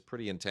 and it is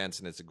pretty intense,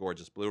 and it's a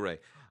gorgeous Blu-ray.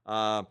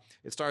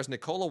 It stars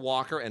Nicola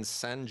Walker and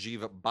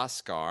Sanjeev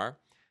Bhaskar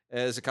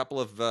as a couple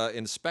of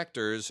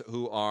inspectors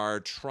who are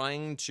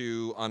trying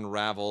to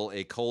unravel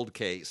a cold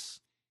case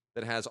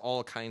that has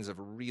all kinds of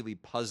really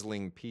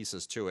puzzling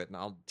pieces to it.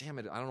 And damn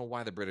it, I don't know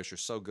why the British are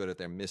so good at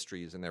their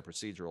mysteries and their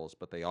procedurals,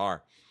 but they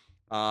are.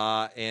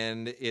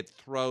 And it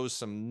throws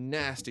some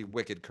nasty,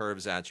 wicked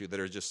curves at you that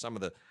are just some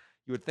of the.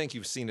 You would think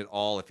you've seen it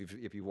all if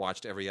you've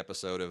watched every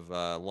episode of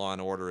Law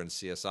and Order and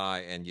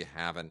CSI, and you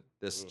haven't.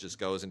 This just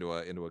goes into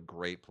a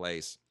great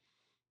place.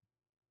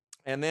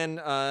 And then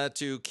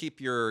to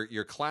keep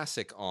your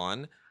classic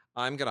on,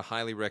 I'm going to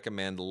highly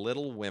recommend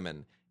Little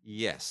Women.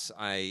 Yes,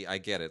 I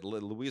get it.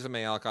 Louisa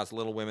May Alcott's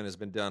Little Women has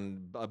been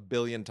done a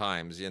billion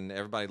times, and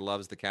everybody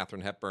loves the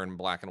Katharine Hepburn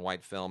black and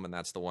white film, and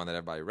that's the one that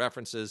everybody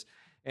references.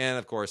 And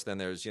of course, then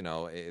there's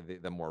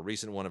the more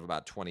recent one of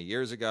about 20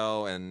 years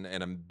ago, and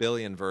a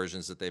billion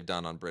versions that they've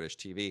done on British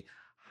TV.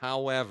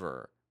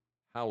 However,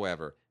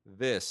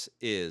 this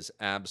is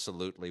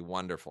absolutely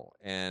wonderful,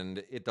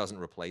 and it doesn't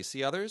replace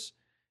the others,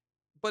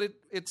 but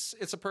it's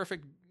a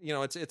perfect,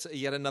 it's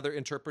yet another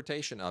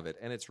interpretation of it,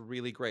 and it's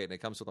really great. And it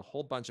comes with a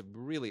whole bunch of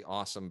really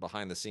awesome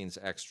behind the scenes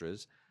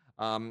extras.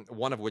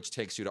 One of which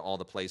takes you to all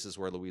the places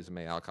where Louisa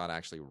May Alcott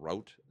actually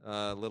wrote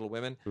Little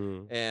Women,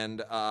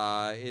 and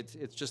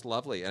it's just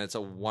lovely, and it's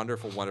a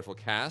wonderful, wonderful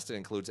cast. It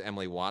includes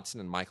Emily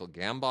Watson and Michael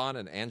Gambon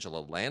and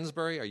Angela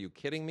Lansbury. Are you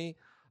kidding me?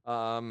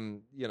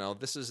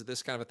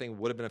 This kind of a thing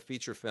would have been a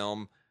feature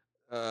film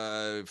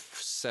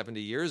 70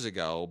 years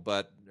ago,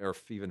 or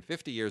even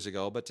 50 years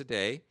ago, but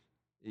today,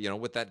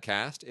 with that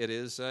cast,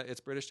 it's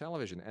British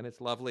television, and it's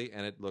lovely,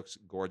 and it looks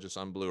gorgeous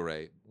on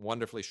Blu-ray,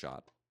 wonderfully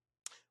shot.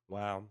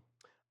 Wow.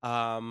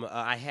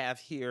 I have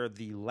here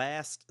The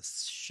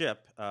Last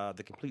Ship,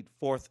 the complete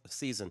fourth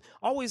season.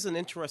 Always an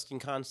interesting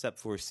concept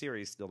for a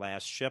series. The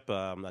Last Ship,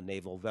 a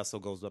naval vessel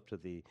goes up to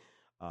the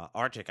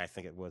Arctic, I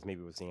think it was. Maybe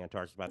it was the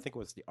Antarctic, but I think it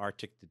was the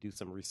Arctic to do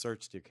some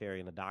research. They're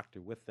carrying a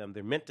doctor with them.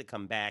 They're meant to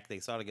come back. They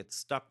sort of get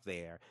stuck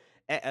there.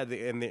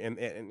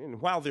 And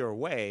while they're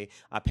away,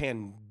 a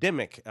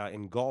pandemic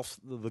engulfs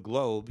the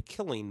globe,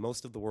 killing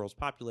most of the world's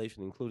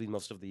population, including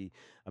most of the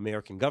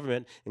American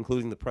government,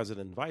 including the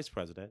president and vice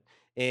president.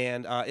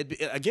 And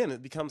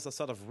it becomes a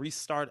sort of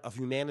restart of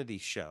humanity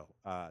show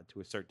to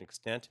a certain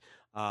extent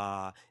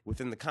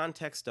within the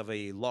context of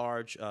a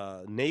large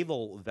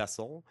naval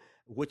vessel,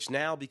 which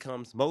now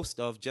becomes most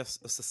of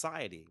just a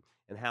society,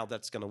 and how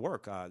that's going to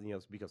work.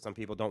 Because some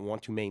people don't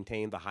want to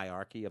maintain the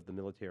hierarchy of the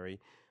military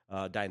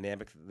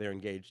dynamic that they're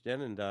engaged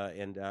in,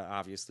 and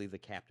obviously the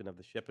captain of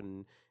the ship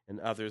and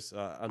others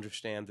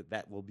understand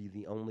that will be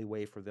the only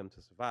way for them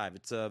to survive.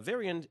 It's a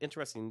very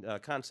interesting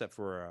concept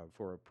for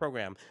a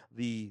program.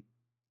 The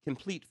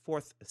complete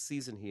fourth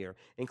season here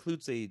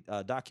includes a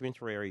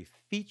documentary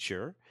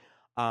feature.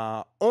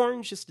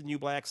 Orange is the New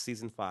Black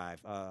season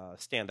 5.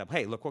 Stand up.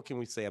 Hey, look, what can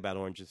we say about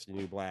Orange is the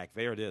New Black?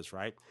 There it is,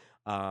 right?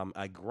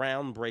 A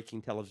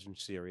groundbreaking television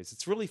series.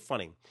 It's really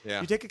funny.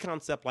 Yeah. You take a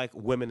concept like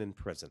women in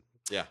prison.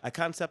 Yeah. A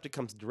concept that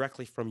comes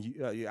directly from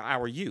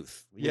our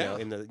youth.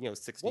 In the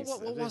 60s.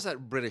 What was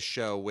that British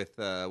show with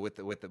the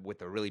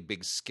really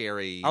big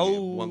scary?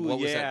 Oh, what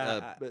was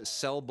yeah. that?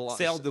 Cell Block.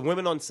 The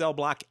women on Cell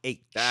Block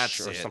 8.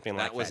 That's or it. something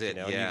That like was that. it.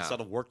 And Yeah. you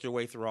sort of worked your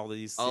way through all of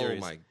these Oh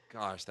series. my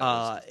gosh, that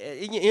was.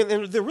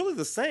 And they're really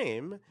the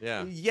same.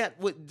 Yeah. Yet,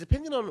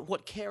 depending on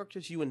what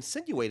characters you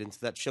insinuate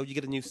into that show, you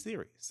get a new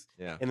series.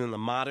 Yeah. And in the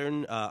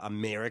modern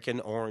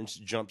American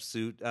orange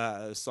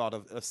jumpsuit sort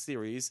of a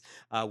series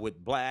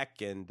with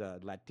black and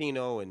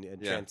Latino and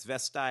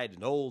transvestite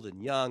and old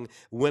and young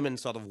women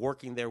sort of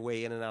working their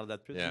way in and out of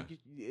that prison.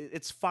 Yeah.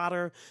 It's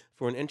fodder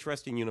for an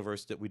interesting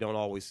universe that we don't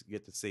always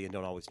get to see and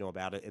don't always know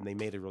about it. And they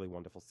made a really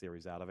wonderful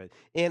series out of it.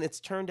 And it's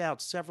turned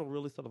out several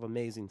really sort of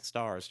amazing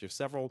stars. There's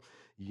several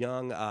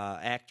young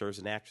actors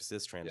and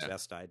actresses,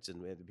 transvestites,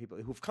 and people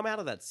who've come out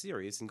of that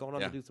series and gone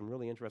on to do some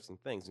really interesting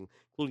things,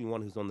 including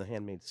one who's on The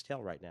Handmaid's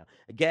Tale right now.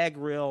 A gag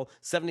reel,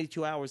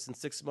 72 hours in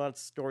 6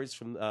 months, stories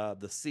from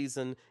the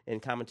season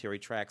and commentary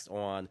tracks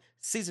on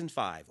season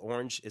 5.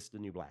 Orange is the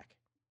New Black.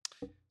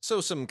 So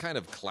some kind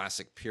of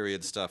classic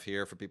period stuff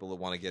here for people that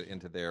want to get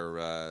into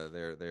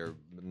their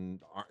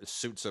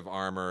suits of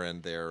armor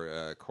and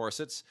their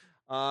corsets.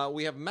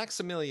 We have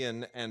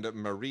Maximilian and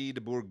Marie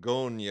de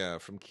Bourgogne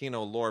from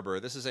Kino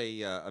Lorber. This is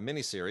a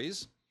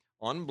miniseries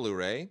on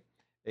Blu-ray,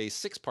 a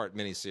 6-part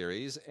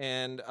miniseries,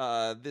 and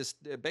this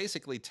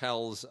basically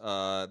tells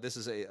this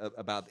is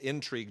about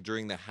intrigue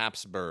during the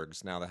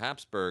Habsburgs. Now, the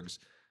Habsburgs,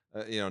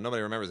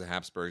 nobody remembers the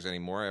Habsburgs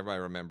anymore. Everybody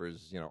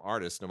remembers,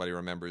 artists. Nobody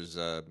remembers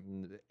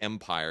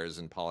empires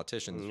and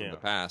politicians from the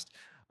past.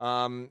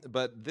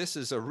 But this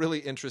is a really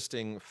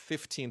interesting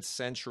 15th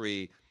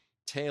century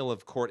tale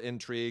of court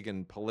intrigue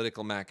and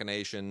political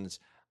machinations,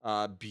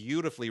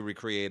 beautifully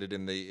recreated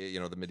in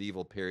the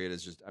medieval period.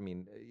 Is just,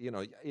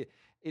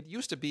 it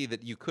used to be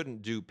that you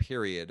couldn't do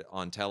period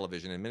on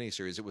television in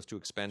miniseries. It was too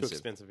expensive. Too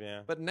expensive,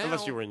 yeah. But now,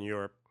 unless you were in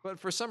Europe. But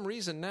for some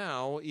reason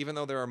now, even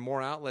though there are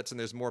more outlets and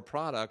there's more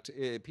product,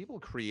 people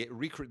create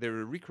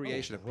their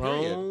recreation of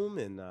period. Rome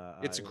and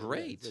it's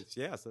great. It's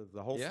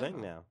the whole thing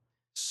now.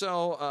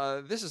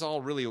 So this is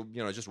all really,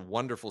 just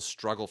wonderful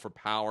struggle for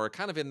power,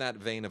 kind of in that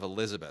vein of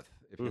Elizabeth.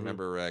 If you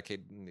remember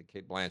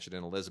Kate Blanchett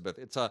and Elizabeth,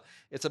 it's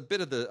a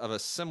bit of a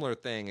similar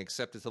thing,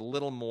 except it's a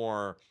little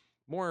more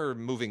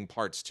moving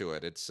parts to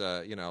it. It's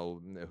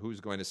who's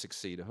going to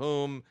succeed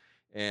whom,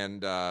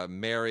 and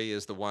Mary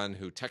is the one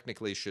who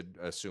technically should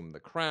assume the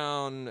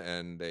crown,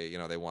 and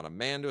they want a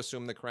man to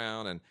assume the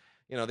crown, and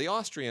the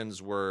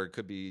Austrians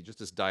could be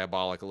just as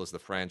diabolical as the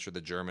French or the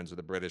Germans or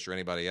the British or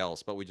anybody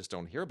else, but we just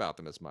don't hear about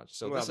them as much.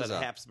 So this is the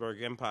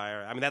Habsburg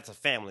Empire. I mean, that's a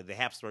family. The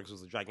Habsburgs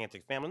was a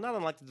gigantic family, not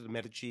unlike the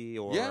Medici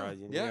or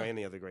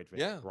any other great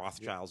family.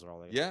 Rothschilds or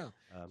all that. Yeah.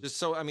 Just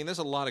so there's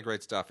a lot of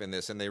great stuff in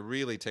this, and they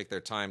really take their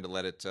time to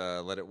let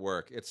it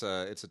work. It's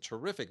a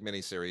terrific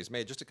miniseries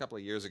made just a couple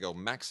of years ago.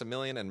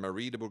 Maximilian and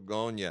Marie de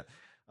Bourgogne.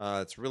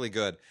 It's really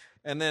good.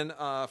 And then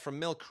from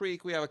Mill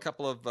Creek, we have a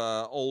couple of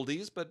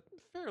oldies, but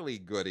fairly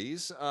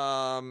goodies.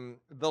 The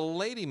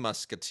Lady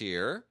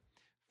Musketeer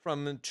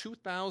from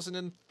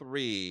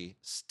 2003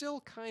 still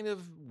kind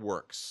of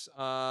works.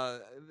 I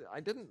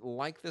didn't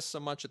like this so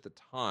much at the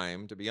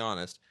time, to be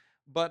honest,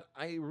 but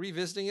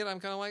revisiting it,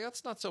 I'm kind of like,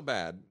 that's not so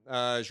bad.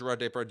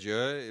 Gerard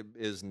Depardieu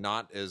is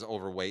not as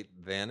overweight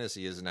then as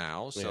he is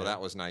now, so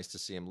that was nice to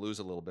see him lose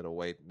a little bit of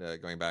weight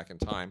going back in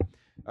time.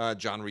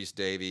 John Rhys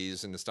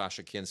Davies and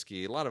Nastasha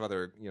Kinski, a lot of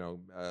other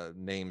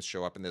names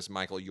show up in this.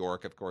 Michael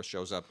York, of course,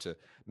 shows up to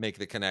make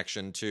the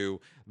connection to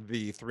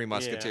the Three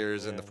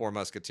Musketeers and the Four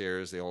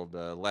Musketeers, the old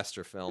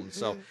Lester film.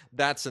 So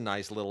that's a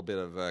nice little bit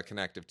of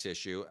connective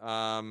tissue.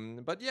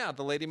 But yeah,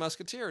 the Lady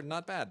Musketeer,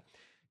 not bad.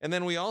 And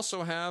then we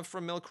also have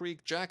from Mill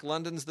Creek, Jack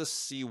London's The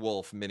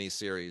Seawolf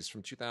miniseries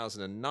from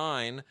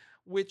 2009,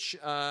 which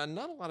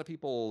not a lot of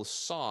people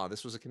saw.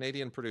 This was a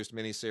Canadian-produced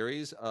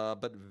miniseries,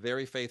 but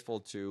very faithful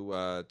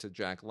to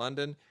Jack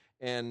London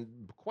and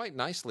quite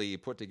nicely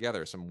put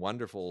together. Some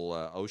wonderful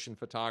ocean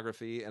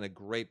photography and a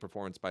great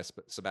performance by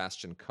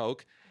Sebastian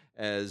Koch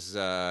as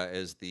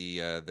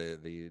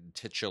the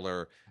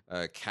titular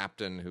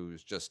captain,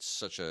 who's just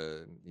such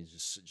a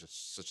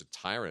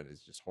tyrant. He's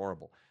just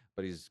horrible,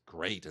 but he's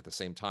great at the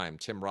same time.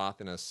 Tim Roth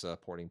in a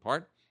supporting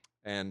part.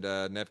 And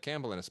Nev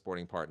Campbell in a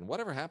supporting part. And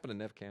whatever happened to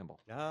Nev Campbell?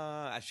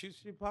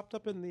 She popped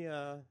up in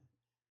the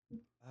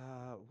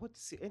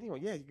anyway?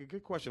 Yeah,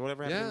 good question.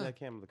 Whatever happened to Nev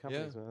Campbell? The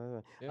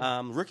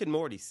company. Rick and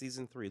Morty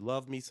season 3.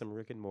 Love me some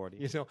Rick and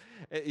Morty.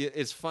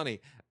 It's funny.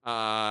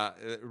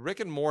 Rick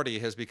and Morty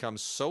has become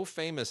so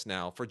famous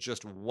now for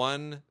just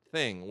one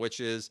thing, which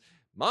is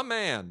my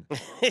man.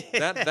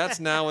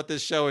 That's now what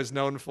this show is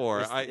known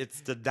for.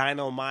 It's the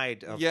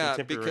dynamite of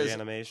contemporary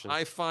animation.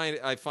 I find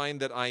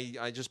that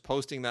I just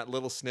posting that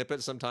little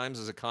snippet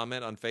sometimes as a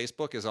comment on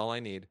Facebook is all I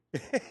need.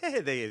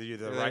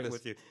 They're right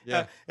with you.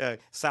 Yeah.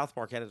 South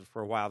Park had it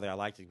for a while there. I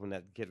liked it when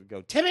that kid would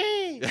go,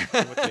 Timmy!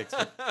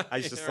 I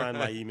used to sign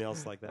my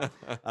emails like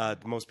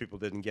that. Most people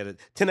didn't get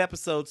it. 10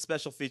 episodes,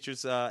 special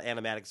features,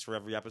 animatics for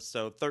every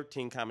episode,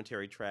 13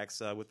 commentary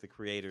tracks with the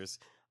creators.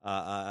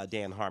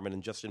 Dan Harmon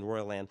and Justin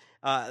Roiland.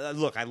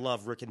 Look, I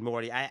love Rick and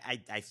Morty.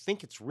 I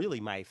think it's really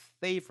my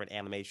favorite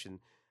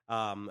animation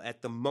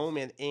at the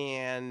moment,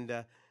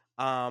 and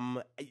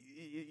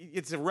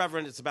it's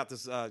irreverent. It's about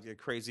this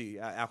crazy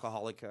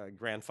alcoholic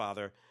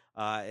grandfather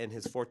and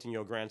his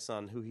 14-year-old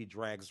grandson, who he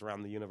drags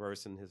around the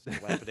universe in his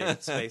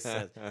dilapidated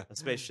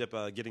spaceship,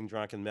 getting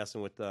drunk and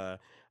messing with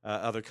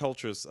other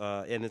cultures,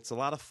 and it's a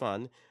lot of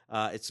fun.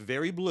 It's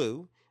very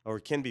blue. Or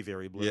it can be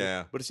very blue.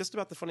 Yeah. But it's just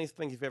about the funniest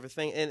thing you've ever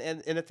seen.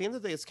 And at the end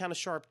of the day, it's kind of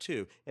sharp,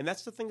 too. And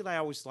that's the thing that I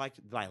always like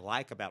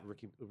about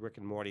Rick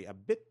and Morty, a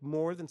bit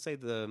more than, say,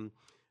 the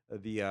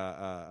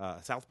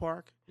South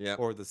Park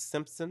or The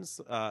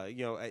Simpsons.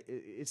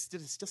 It's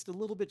just a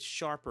little bit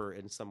sharper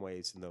in some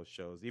ways in those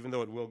shows, even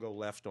though it will go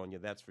left on you,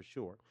 that's for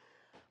sure.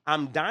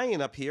 I'm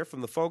Dying up here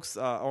from the folks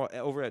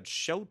over at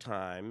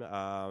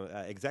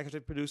Showtime,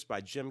 executive produced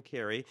by Jim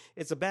Carrey.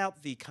 It's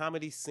about the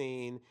comedy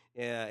scene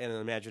in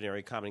an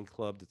imaginary comedy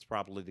club that's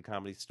probably the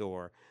Comedy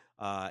Store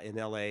in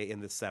L.A.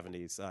 in the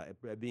 70s,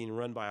 being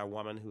run by a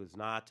woman who is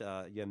not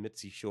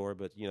Mitzi Shore,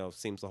 but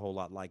seems a whole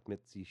lot like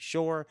Mitzi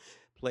Shore,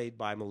 played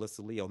by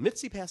Melissa Leo.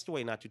 Mitzi passed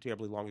away not too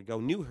terribly long ago.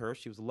 Knew her.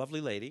 She was a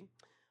lovely lady.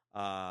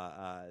 When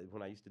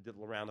I used to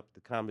diddle around up at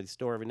the Comedy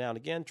Store every now and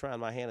again, trying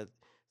my hand at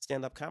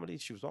stand-up comedy.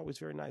 She was always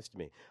very nice to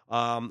me.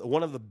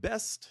 One of the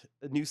best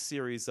new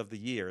series of the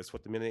year is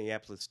what the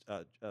Minneapolis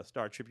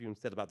Star Tribune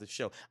said about this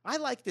show. I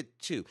liked it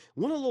too.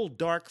 Went a little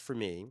dark for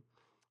me.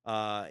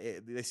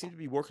 They seem to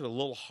be working a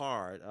little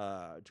hard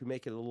to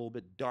make it a little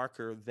bit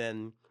darker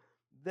than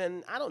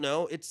I don't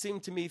know. It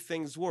seemed to me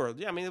things were.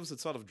 Yeah, I mean, it was a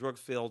sort of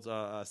drug-filled,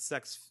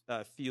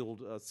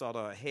 sex-fueled, sort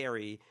of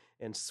hairy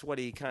and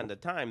sweaty kind of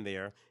time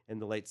there in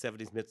the late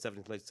 '70s, mid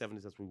 '70s, late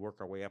 '70s, as we work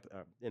our way up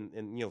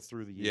in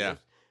through the years. Yeah.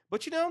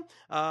 But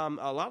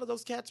a lot of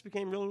those cats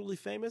became really, really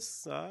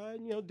famous.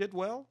 Did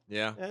well.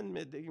 Yeah. And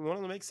they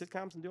wanted to make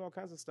sitcoms and do all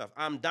kinds of stuff.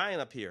 I'm dying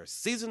up here.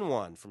 Season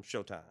 1 from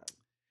Showtime.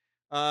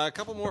 A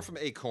couple more from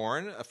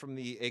Acorn. From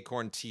the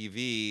Acorn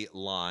TV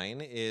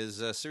line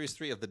is Series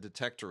 3 of The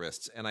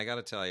Detectorists. And I got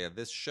to tell you,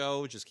 this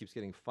show just keeps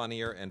getting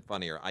funnier and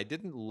funnier. I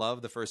didn't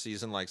love the first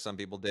season like some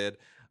people did.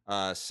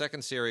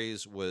 Second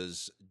series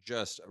was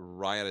just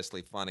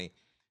riotously funny.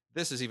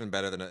 This is even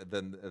better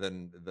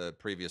than the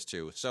previous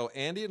two. So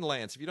Andy and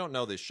Lance, if you don't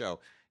know this show,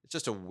 it's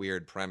just a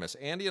weird premise.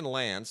 Andy and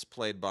Lance,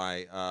 played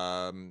by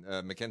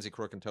Mackenzie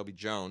Crook and Toby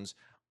Jones,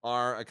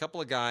 are a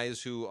couple of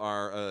guys who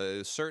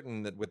are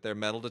certain that with their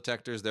metal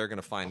detectors, they're going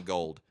to find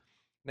gold.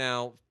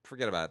 Now,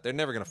 forget about it. They're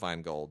never going to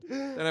find gold.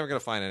 They're never going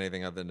to find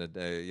anything other than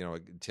a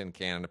tin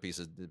can and a piece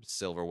of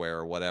silverware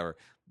or whatever.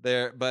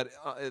 But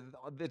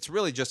it's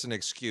really just an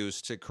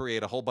excuse to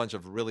create a whole bunch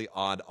of really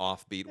odd,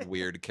 offbeat,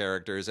 weird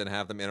characters and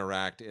have them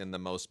interact in the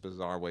most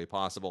bizarre way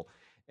possible.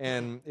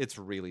 And it's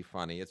really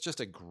funny. It's just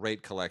a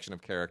great collection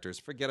of characters.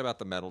 Forget about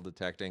the metal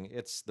detecting.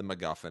 It's the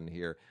MacGuffin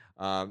here.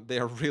 They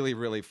are really,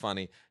 really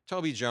funny.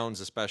 Toby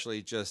Jones,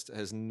 especially, just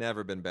has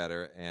never been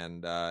better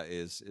and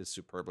is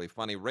superbly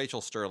funny.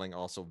 Rachel Sterling,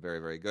 also very,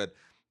 very good.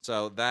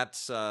 So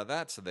that's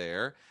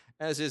there.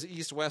 As is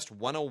East West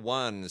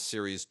 101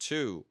 Series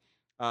 2.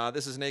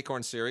 This is an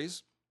Acorn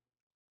series.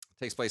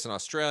 Takes place in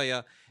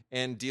Australia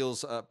and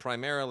deals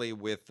primarily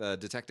with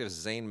Detective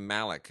Zayn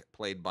Malik,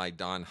 played by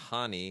Don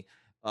Hani.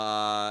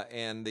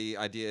 And the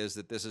idea is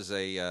that this is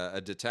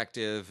a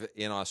detective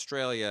in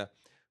Australia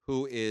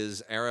who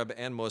is Arab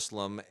and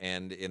Muslim,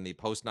 and in the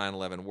post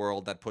 9/11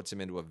 world, that puts him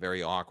into a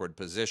very awkward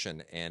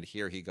position. And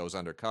here he goes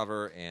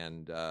undercover,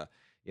 and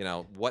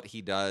what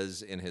he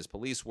does in his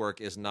police work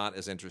is not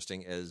as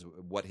interesting as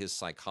what his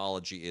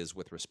psychology is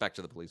with respect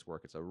to the police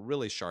work. It's a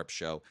really sharp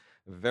show,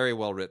 very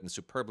well written,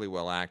 superbly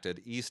well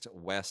acted. East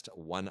West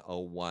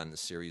 101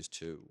 Series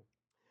 2.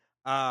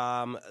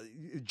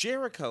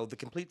 Jericho, the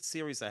complete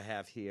series I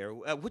have here,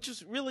 which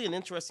is really an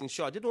interesting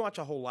show. I didn't watch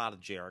a whole lot of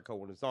Jericho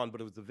when it was on,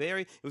 but it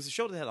was a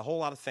show that had a whole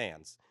lot of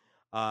fans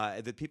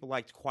that people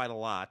liked quite a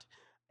lot.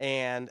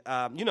 And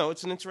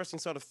it's an interesting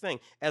sort of thing.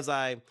 As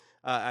I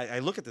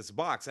look at this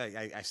box,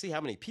 I see how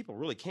many people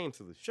really came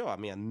through the show. I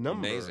mean, a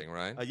number, amazing,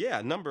 right?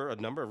 A number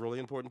of really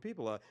important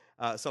people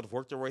sort of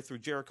worked their way through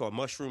Jericho. A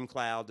mushroom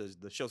cloud.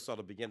 The show sort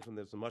of begins when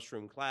there's a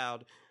mushroom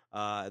cloud.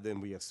 Then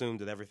we assume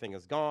that everything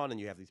is gone, and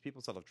you have these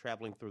people sort of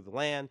traveling through the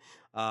land.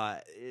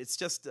 It's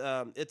just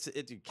it's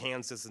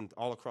Kansas and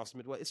all across the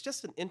Midwest. It's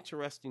just an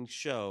interesting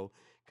show,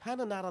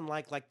 kind of not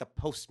unlike like The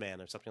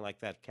Postman or something like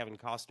that, Kevin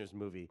Costner's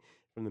movie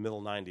from the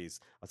middle '90s,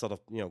 a sort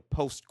of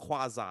post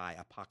quasi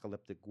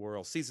apocalyptic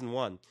world. Season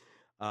 1.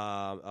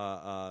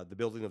 The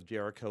Building of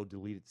Jericho,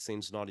 deleted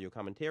scenes and audio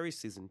commentary.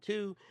 Season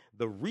 2,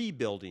 The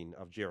Rebuilding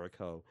of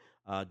Jericho,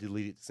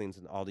 deleted scenes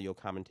and audio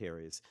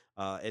commentaries.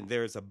 And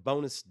there's a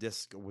bonus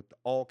disc with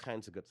all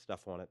kinds of good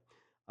stuff on it,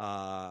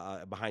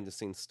 behind the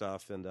scenes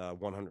stuff, and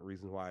 100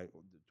 Reasons Why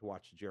to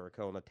Watch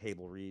Jericho, and a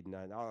table read,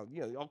 and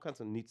all kinds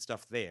of neat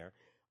stuff there.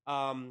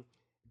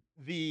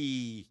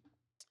 The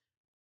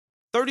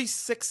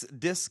 36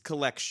 disc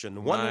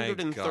collection,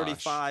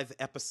 135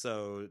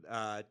 episode,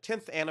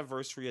 10th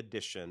anniversary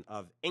edition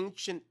of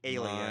Ancient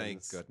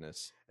Aliens. My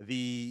goodness.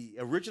 The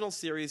original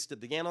series that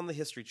began on the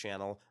History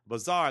Channel.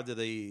 Bizarre that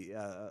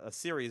a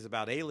series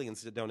about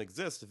aliens that don't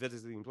exist,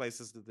 visiting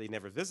places that they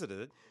never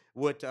visited,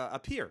 would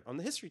appear on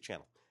the History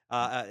Channel.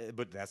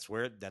 But that's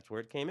where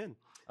it came in.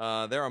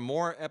 There are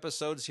more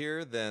episodes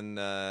here than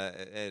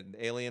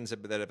aliens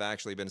that have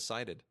actually been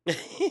sighted.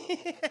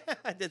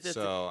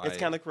 It's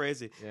kind of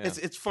crazy. Yeah.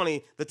 It's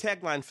funny. The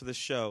tagline for the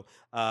show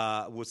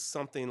was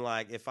something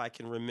like, if I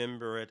can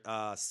remember it,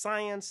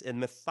 science and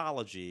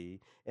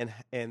mythology and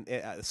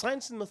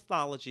science and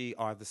mythology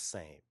are the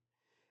same.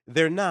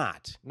 They're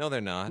not. No,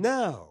 they're not.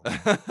 No.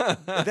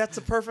 That's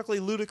a perfectly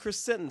ludicrous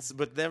sentence,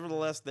 but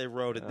nevertheless, they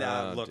wrote it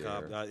down. Look,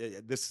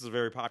 this is a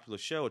very popular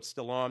show. It's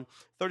still on.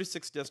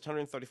 36 discs,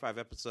 135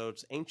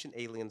 episodes, Ancient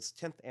Aliens,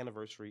 10th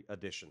Anniversary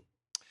Edition.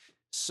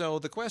 So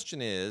the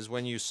question is,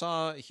 when you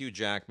saw Hugh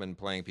Jackman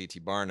playing P.T.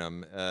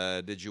 Barnum,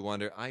 did you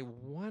wonder, I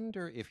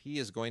wonder if he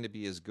is going to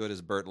be as good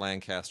as Burt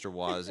Lancaster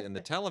was in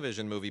the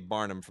television movie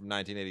Barnum from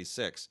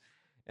 1986?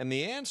 And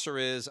the answer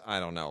is, I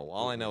don't know.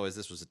 All I know is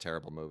this was a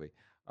terrible movie.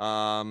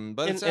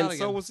 But it's out again.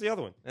 So was the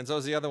other one. And so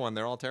is the other one.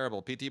 They're all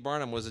terrible. P.T.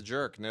 Barnum was a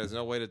jerk, and there's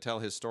no way to tell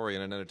his story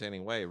in an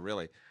entertaining way,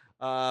 really.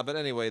 But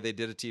anyway, they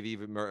did a TV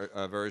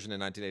version in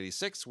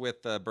 1986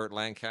 with Burt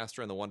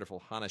Lancaster and the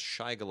wonderful Hanna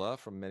Scheigele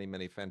from many,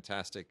 many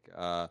fantastic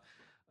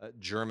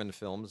German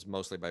films,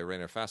 mostly by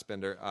Rainer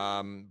Fassbinder.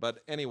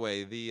 But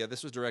anyway,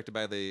 this was directed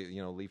by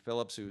Lee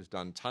Phillips, who's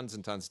done tons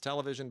and tons of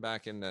television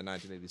back in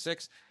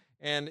 1986,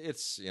 and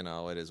it's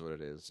it is what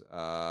it is.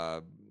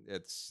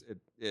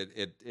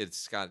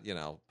 It's got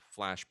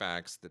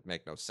flashbacks that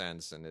make no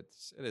sense, and it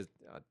is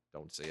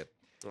don't see it.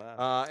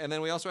 Wow. And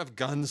then we also have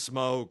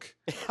Gunsmoke.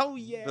 Oh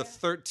yeah. The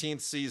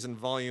 13th season,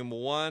 volume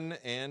 1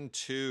 and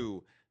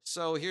 2.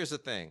 So here's the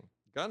thing.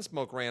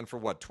 Gunsmoke ran for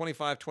what,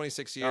 25,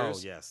 26 years?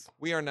 Oh, yes.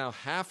 We are now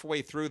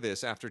halfway through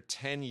this after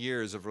 10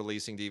 years of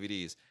releasing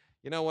DVDs.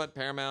 You know what,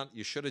 Paramount?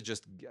 You should have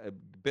just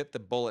bit the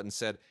bullet and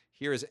said,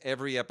 here is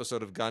every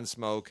episode of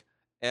Gunsmoke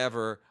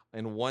ever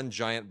in one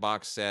giant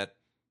box set.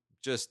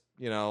 Just,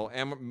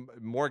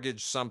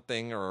 mortgage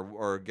something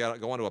or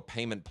go onto a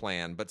payment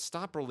plan. But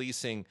stop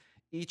releasing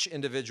each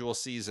individual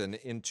season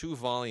in 2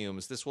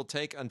 volumes. This will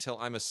take until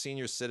I'm a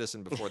senior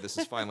citizen before this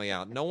is finally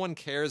out. No one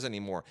cares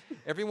anymore.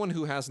 Everyone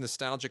who has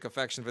nostalgic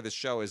affection for this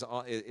show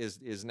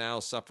is now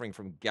suffering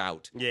from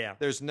gout. Yeah.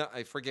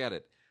 I forget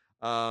it.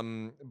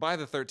 By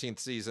the 13th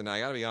season, I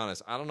got to be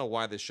honest, I don't know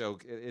why this show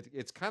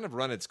it's kind of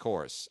run its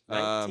course.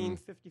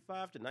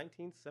 1955 to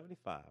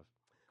 1975.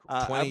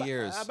 20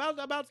 years.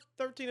 About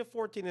 13 or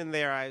 14 in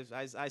there, I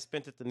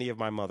spent at the knee of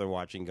my mother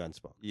watching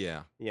Gunsmoke.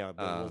 Yeah. A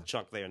little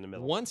chunk there in the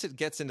middle. Once it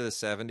gets into the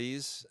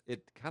 70s,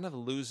 it kind of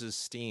loses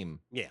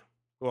steam. Yeah.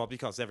 Well,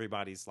 because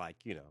everybody's like,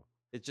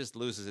 It just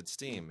loses its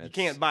steam. You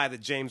can't buy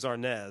that James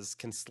Arnaz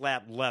can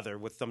slap leather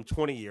with some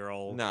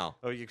 20-year-old. No.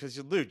 Oh, because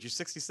you're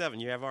 67.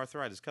 You have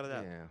arthritis. Cut it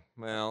out. Yeah.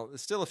 Well,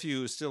 still a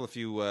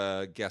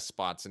few guest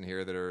spots in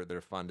here that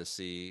are fun to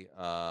see.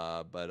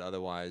 But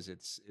otherwise,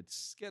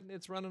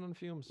 it's running on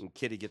fumes. And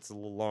Kitty gets a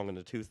little long in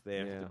the tooth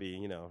there Yeah. to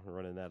be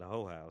running that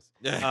whole house.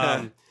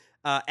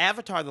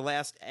 Avatar: The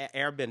Last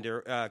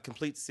Airbender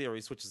complete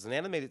series, which is an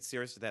animated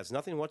series that has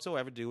nothing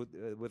whatsoever to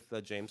do with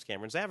James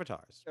Cameron's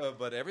Avatars.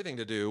 But everything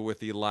to do with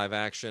the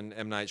live-action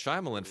M. Night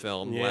Shyamalan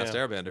film, Last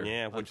Airbender.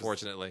 Yeah,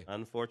 unfortunately.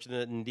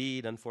 Unfortunate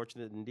indeed.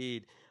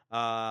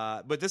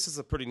 But this is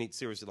a pretty neat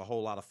series that a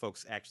whole lot of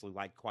folks actually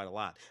like quite a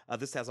lot.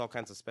 This has all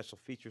kinds of special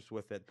features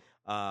with it,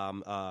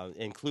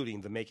 including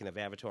the making of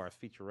Avatar, a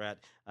featurette,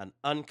 an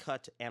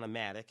uncut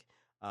animatic,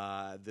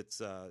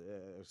 that's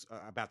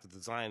about the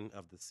design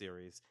of the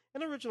series,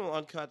 and original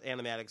uncut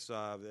animatics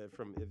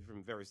from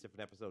various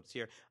different episodes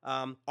here,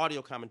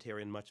 audio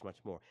commentary, and much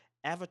more.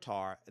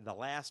 Avatar: The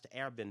Last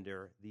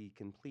Airbender, the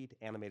complete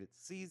animated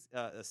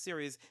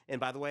series, and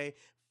by the way,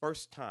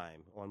 first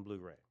time on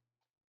Blu-ray.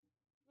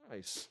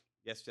 Nice.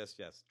 Yes.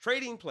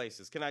 Trading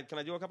Places. Can I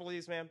do a couple of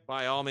these, man?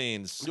 By all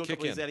means, Do a kick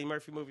couple of in. these Eddie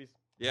Murphy movies.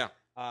 Yeah.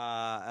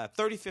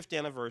 35th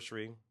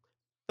anniversary.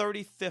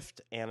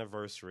 35th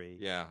anniversary.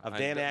 Yeah. Of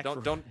Dan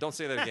Aykroyd. Don't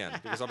say that again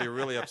because I'll be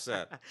really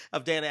upset.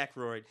 Of Dan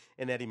Aykroyd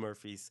and Eddie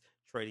Murphy's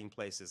Trading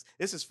Places.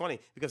 This is funny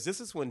because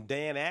this is when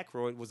Dan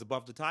Aykroyd was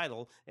above the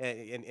title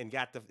and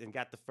got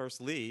the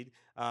first lead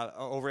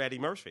over Eddie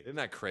Murphy. Isn't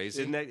that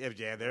crazy?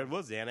 Yeah, there it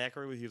was. Dan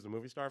Aykroyd, he was a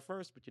movie star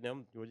first, but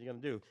what are you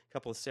going to do? A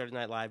couple of Saturday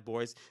Night Live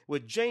boys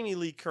with Jamie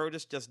Lee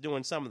Curtis just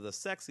doing some of the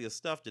sexiest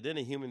stuff that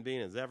any human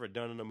being has ever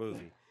done in a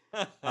movie.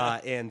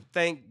 And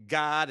thank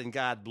God and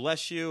God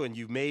bless you, and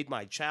you made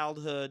my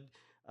childhood.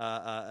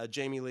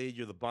 Jamie Lee,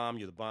 you're the bomb,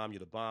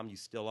 you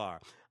still are.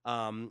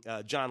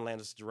 John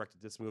Landis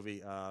directed this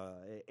movie,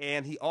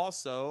 and he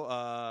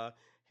also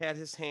had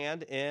his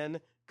hand in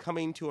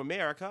Coming to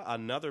America,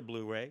 another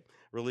Blu-ray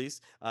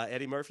release.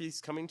 Eddie Murphy's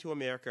Coming to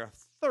America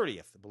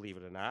 30th, believe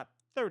it or not,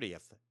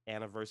 30th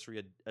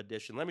anniversary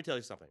edition. Let me tell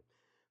you something.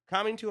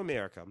 Coming to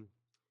America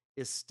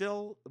is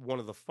still one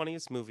of the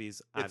funniest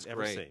movies I've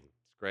ever seen.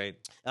 Great.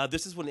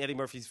 This is when Eddie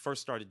Murphy first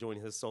started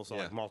doing his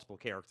like multiple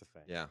character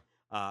thing. Yeah.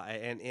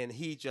 And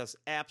he just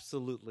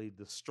absolutely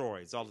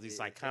destroys all of these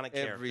iconic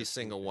characters. Every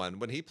single one.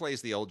 When he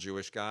plays the old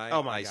Jewish guy,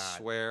 oh my I God.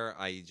 swear,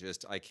 I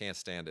can't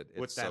stand it. It's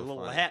with that so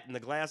little funny. hat and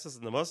the glasses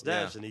and the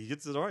mustache, and he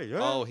gets it right.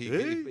 Oh,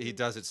 he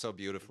does it so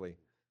beautifully.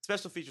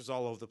 Special features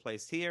all over the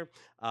place here,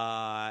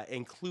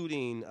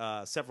 including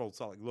several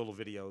little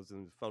videos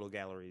and photo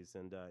galleries.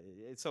 And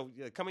so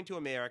Coming to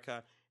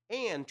America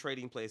and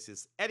Trading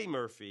Places, Eddie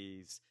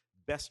Murphy's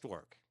best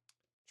work.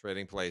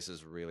 Trading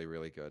Places, really,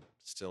 really good.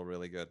 Still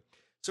really good.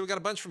 So we got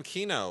a bunch from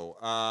Kino.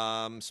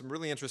 Some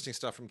really interesting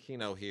stuff from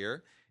Kino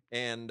here.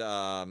 And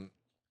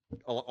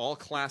all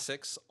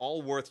classics,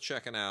 all worth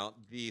checking out.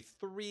 The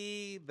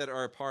 3 that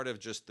are part of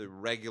just the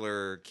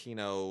regular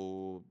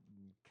Kino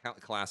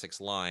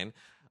classics line.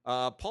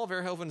 Paul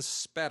Verhoeven's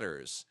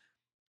Spetters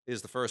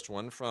is the first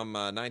one from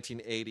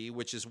 1980,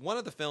 which is one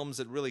of the films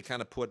that really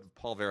kind of put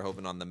Paul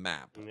Verhoeven on the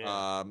map.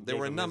 Yeah. There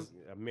were a number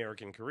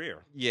American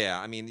career. Yeah,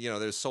 I mean,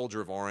 there's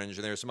Soldier of Orange,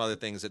 and there's some other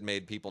things that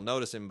made people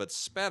notice him. But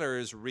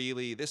Spetters,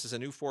 really, this is a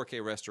new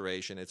 4K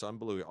restoration. It's on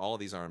Blu-ray. All of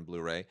these are on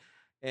Blu-ray,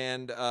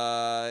 and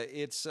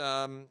it's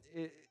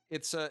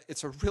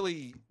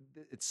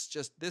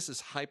this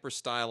is hyper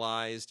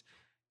stylized.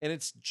 And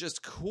it's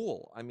just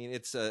cool. I mean,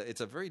 it's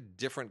a very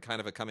different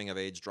kind of a coming of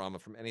age drama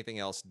from anything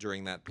else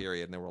during that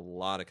period. And there were a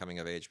lot of coming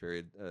of age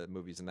period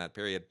movies in that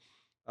period.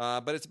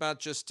 But it's about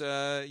just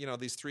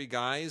these 3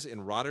 guys in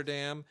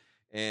Rotterdam,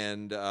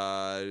 and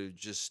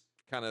just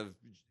kind of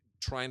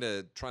trying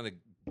to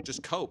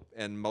just cope,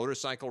 and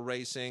motorcycle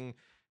racing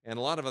and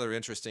a lot of other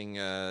interesting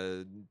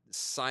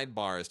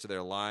sidebars to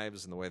their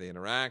lives and the way they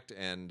interact,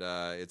 and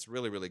it's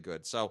really really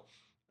good. So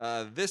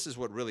this is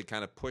what really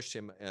kind of pushed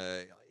him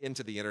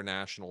into the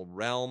international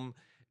realm,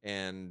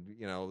 and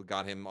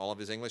got him all of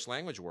his English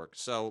language work.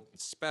 So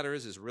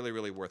Spetters is really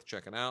really worth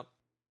checking out.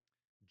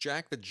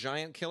 Jack the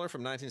Giant Killer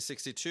from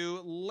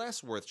 1962,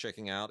 less worth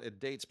checking out. It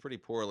dates pretty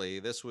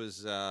poorly. This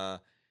was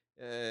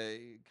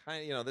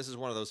this is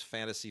one of those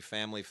fantasy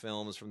family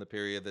films from the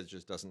period that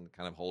just doesn't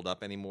kind of hold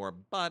up anymore.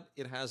 But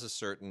it has a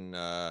certain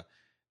kind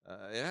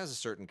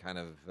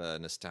of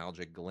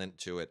nostalgic glint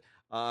to it.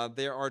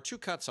 There are two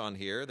cuts on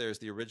here. There's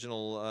the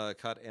original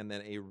cut and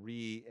then a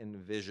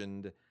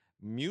re-envisioned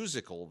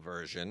musical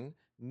version,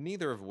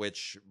 neither of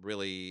which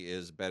really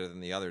is better than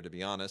the other, to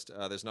be honest.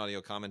 There's an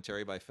audio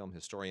commentary by film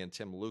historian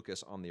Tim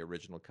Lucas on the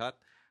original cut.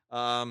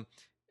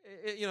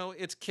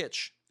 It's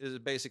kitsch, is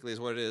basically is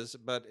what it is.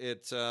 But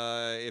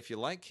if you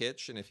like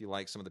kitsch, and if you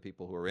like some of the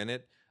people who are in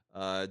it,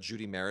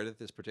 Judy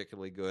Meredith is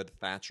particularly good.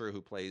 Thatcher,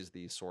 who plays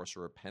the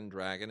sorcerer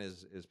Pendragon,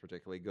 is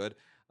particularly good.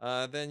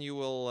 Then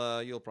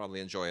you'll probably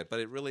enjoy it. But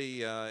it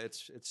really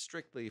it's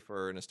strictly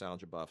for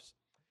nostalgia buffs.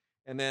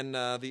 And then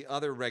the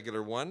other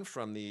regular one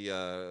from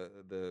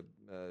the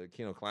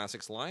Kino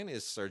Classics line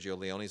is Sergio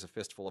Leone's A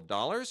Fistful of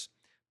Dollars,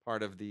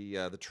 part of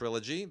the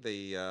trilogy.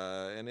 This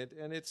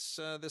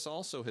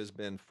also has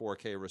been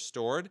 4K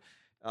restored.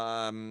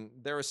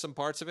 There are some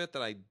parts of it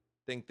that I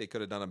think they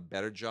could have done a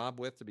better job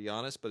with, to be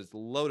honest, but it's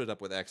loaded up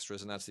with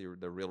extras, and that's the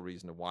real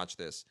reason to watch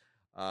this.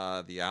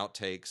 The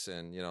outtakes,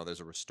 and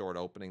there's a restored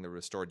opening, the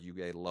restored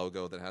UA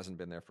logo that hasn't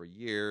been there for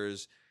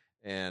years,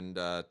 and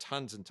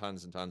tons and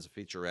tons and tons of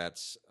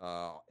featurettes,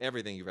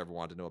 everything you've ever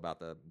wanted to know about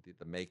the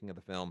making of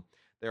the film.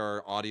 There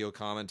are audio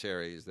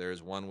commentaries.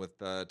 There's one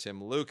with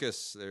Tim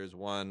Lucas. There's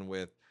one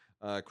with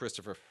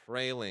Christopher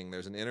Frayling.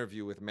 There's an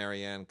interview with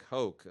Marianne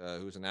Koch,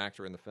 who's an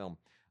actor in the film.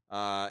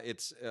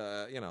 It's it's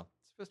a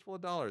fistful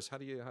of dollars. How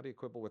do you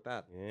quibble with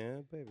that? Yeah,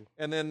 baby.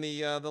 And then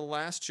the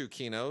last two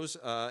Kinos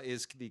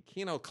is the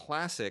Kino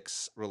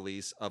Classics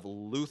release of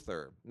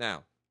Luther.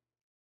 Now,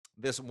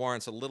 this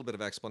warrants a little bit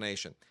of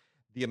explanation.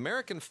 The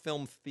American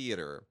Film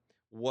Theater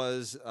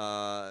was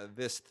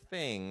this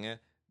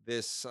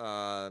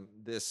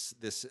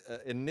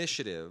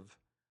initiative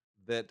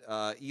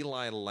that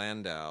Eli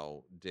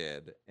Landau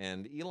did.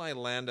 And Eli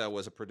Landau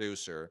was a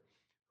producer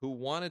who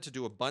wanted to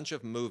do a bunch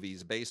of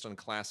movies based on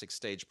classic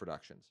stage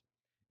productions.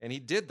 And he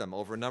did them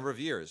over a number of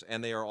years.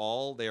 And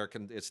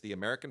it's the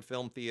American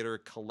Film Theater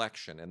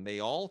collection. And they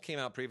all came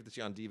out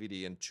previously on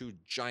DVD in two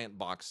giant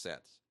box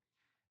sets.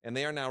 And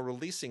they are now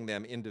releasing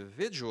them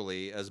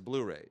individually as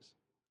Blu-rays.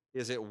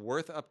 Is it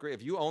worth upgrade?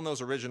 If you own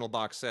those original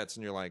box sets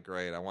and you're like,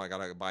 great,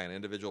 gotta buy an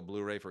individual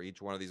Blu-ray for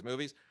each one of these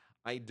movies,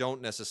 I don't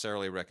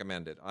necessarily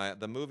recommend it.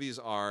 The movies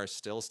are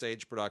still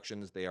stage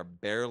productions. They are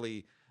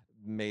barely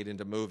made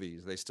into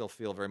movies. They still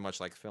feel very much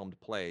like filmed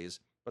plays,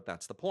 but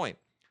that's the point.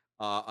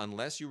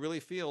 Unless you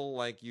really feel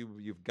like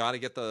you've got to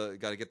get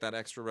that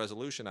extra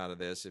resolution out of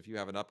this. If you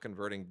have an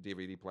up-converting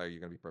DVD player, you're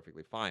going to be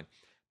perfectly fine.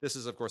 This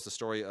is, of course, the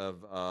story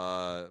of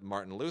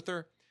Martin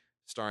Luther,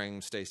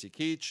 starring Stacy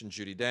Keach and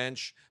Judi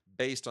Dench,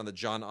 based on the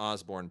John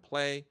Osborne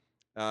play.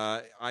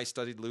 I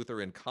studied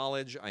Luther in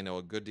college. I know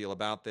a good deal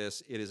about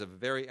this. It is a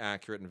very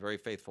accurate and very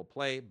faithful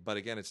play, but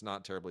again, it's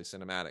not terribly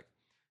cinematic.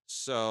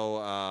 So,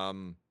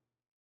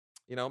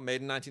 made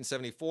in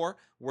 1974,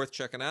 worth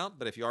checking out.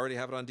 But if you already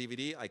have it on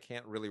DVD, I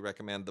can't really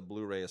recommend the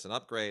Blu-ray as an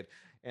upgrade.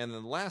 And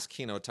then the last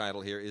Kino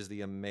title here is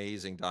the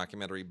amazing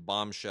documentary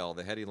Bombshell,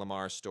 the Hedy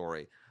Lamarr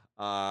story.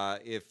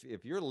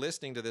 If you're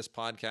listening to this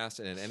podcast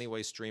and in any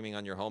way streaming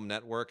on your home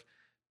network,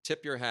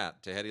 tip your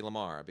hat to Hedy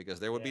Lamarr, because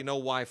there would be no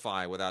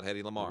Wi-Fi without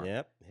Hedy Lamarr.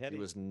 Yep, She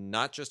was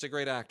not just a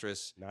great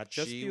actress.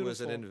 She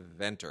was an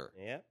inventor.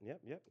 Yep.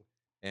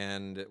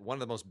 And one of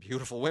the most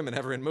beautiful women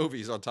ever in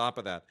movies on top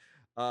of that.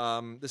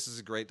 This is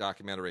a great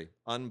documentary.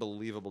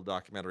 Unbelievable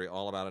documentary,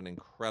 all about an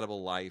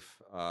incredible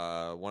life.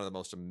 One of the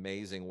most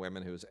amazing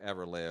women who's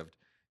ever lived.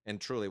 And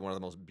truly one of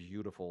the most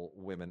beautiful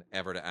women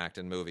ever to act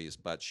in movies,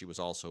 but she was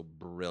also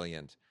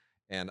brilliant.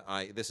 And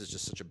this is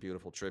just such a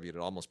beautiful tribute.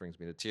 It almost brings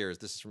me to tears.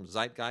 This is from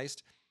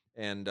Zeitgeist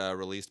and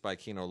released by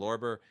Kino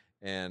Lorber.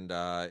 And,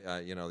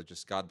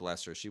 just God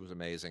bless her. She was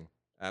amazing.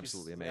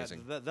 Absolutely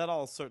amazing. That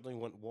all certainly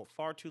went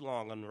far too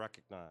long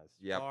unrecognized.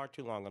 Yep. Far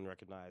too long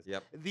unrecognized.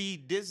 Yep. The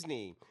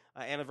Disney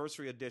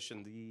anniversary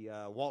edition, the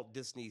Walt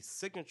Disney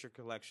Signature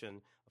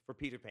Collection for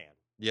Peter Pan.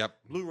 Yep.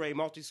 Blu-ray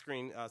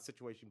multi-screen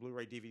situation,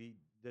 Blu-ray DVD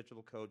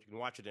digital code. You can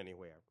watch it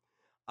anywhere.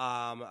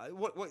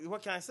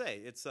 What can I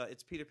say? It's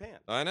Peter Pan.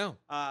 I know.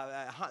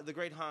 The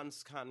great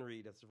Hans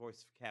Conried as the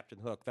voice of Captain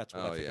Hook. That's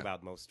what I think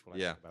about most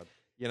when I think about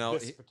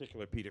this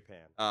particular Peter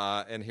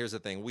Pan. And here's the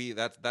thing: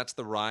 that's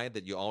the ride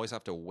that you always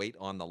have to wait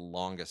on the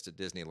longest at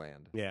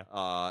Disneyland. Yeah.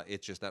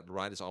 It's just that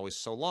ride is always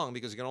so long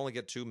because you can only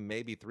get 2,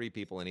 maybe 3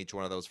 people in each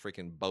one of those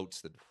freaking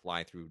boats that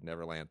fly through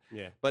Neverland.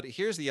 Yeah. But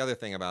here's the other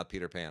thing about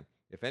Peter Pan: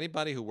 if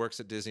anybody who works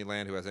at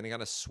Disneyland, who has any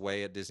kind of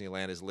sway at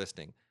Disneyland, is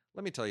listening,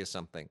 Let me tell you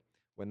something.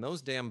 When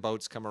those damn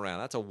boats come around,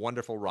 that's a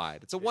wonderful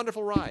ride. It's a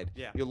wonderful ride.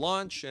 Yeah. You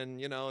launch,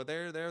 and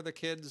they're the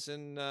kids,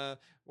 and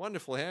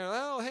wonderful.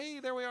 Oh, hey,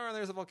 there we are.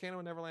 There's a volcano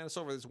in Neverland. It's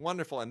over. It's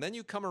wonderful. And then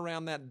you come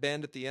around that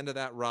bend at the end of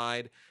that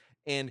ride,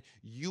 and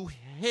you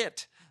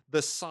hit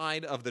the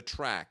side of the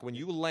track when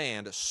you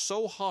land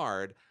so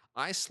hard.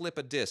 I slip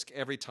a disc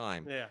every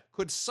time. Yeah.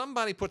 Could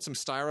somebody put some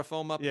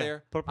styrofoam up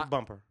there? Put up a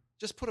bumper.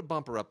 Just put a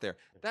bumper up there.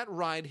 That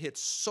ride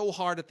hits so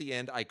hard at the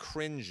end, I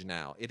cringe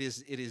now. It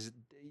is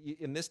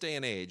in this day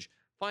and age.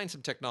 Find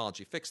some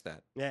technology, fix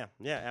that. Yeah,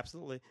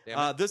 absolutely.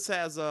 Damn it. This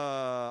has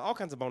all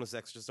kinds of bonus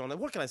extras on it.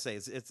 What can I say?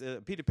 It's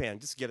Peter Pan.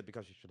 Just get it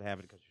because you should have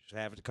it. Because you should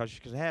have it. Because you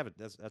should have it.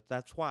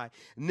 That's why.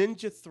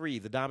 Ninja 3: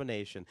 The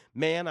Domination.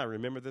 Man, I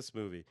remember this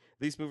movie.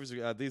 These movies.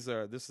 This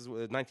is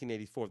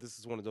 1984. This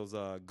is one of those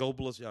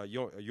Goebbels,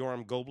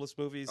 Yoram Goebbels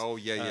movies. Oh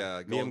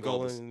yeah. Liam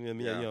Goebbels.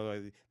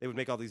 Golan. They would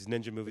make all these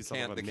ninja movies.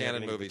 The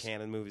canon movies. The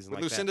canon movies. And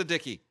With like Lucinda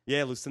Dickey.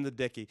 Yeah, Lucinda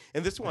Dickey.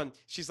 And this one,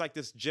 she's like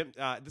this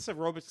this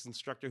aerobics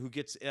instructor who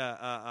gets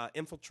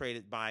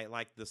infiltrated by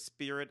like the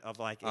spirit of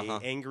like a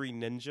angry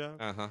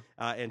ninja,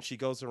 and she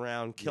goes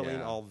around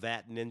killing all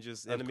that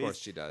ninja's enemies. Of course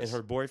she does. And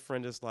her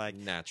boyfriend is like,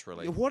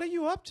 naturally, what are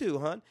you up to,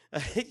 hon?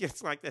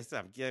 It's like this.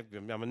 I'm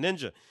a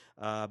ninja,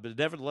 but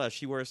nevertheless,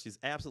 she wears these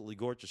absolutely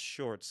gorgeous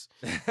shorts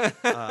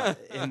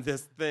in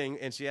this thing,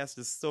 and she has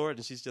this sword,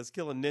 and she's just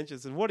killing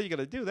ninjas. And what are you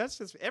gonna do? That's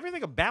just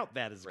everything about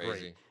that is crazy.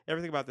 Great.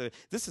 Everything about that.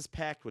 This is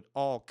packed with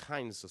all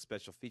kinds of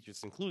special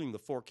features, including the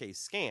 4K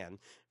scan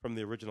from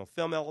the original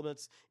film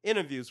elements,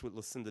 interviews with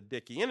Lucinda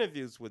Dickey,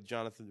 interviews with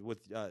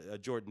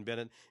Jordan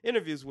Bennett,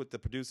 interviews with the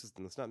producers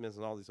and the stuntmen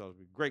and all these other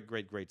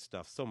great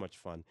stuff. So much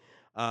fun.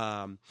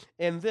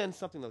 And then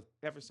something that's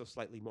ever so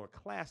slightly more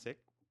classic.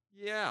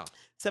 Yeah.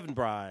 Seven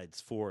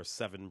Brides for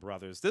Seven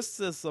Brothers. This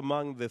is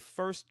among the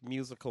first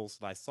musicals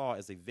that I saw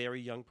as a very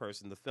young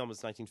person. The film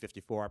is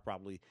 1954. I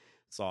probably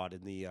saw it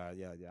in the,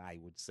 I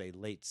would say,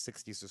 late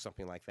 60s or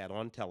something like that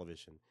on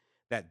television.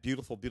 That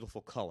beautiful, beautiful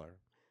color,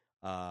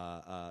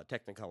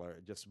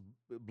 Technicolor, just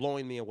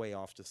blowing me away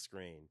off the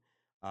screen.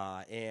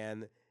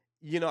 And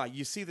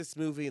you see this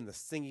movie and the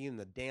singing and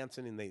the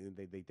dancing, and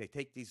they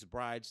take these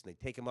brides and they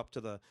take them up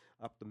the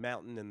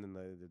mountain, and then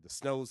the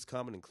snow's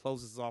coming and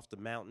closes off the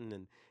mountain,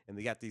 and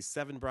they got these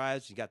seven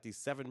brides, you got these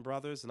seven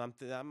brothers, and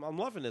I'm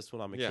loving this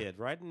when I'm a kid,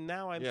 right? And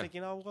now I'm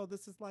thinking, oh well,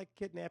 this is like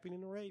kidnapping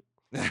and rape.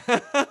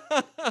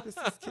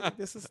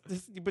 this is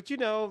but in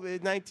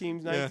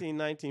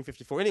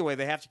 1954. Anyway,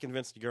 they have to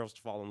convince the girls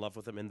to fall in love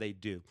with them, and they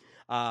do.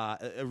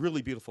 A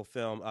really beautiful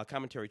film.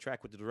 Commentary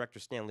track with the director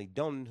Stanley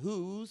Donen,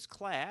 whose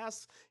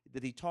class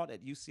that he taught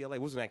at UCLA.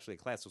 It wasn't actually a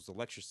class; it was a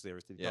lecture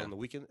series that he taught on the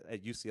weekend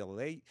at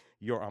UCLA,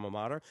 your alma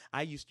mater.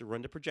 I used to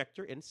run the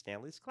projector in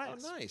Stanley's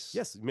class. Oh, nice.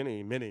 Yes,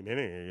 many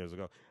years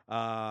ago.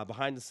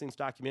 Behind the scenes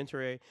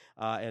documentary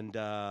and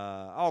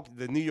all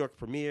the New York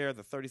premiere,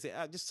 the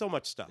 30s, just so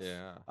much stuff.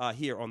 Yeah.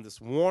 Here on this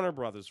Warner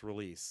Brothers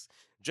release.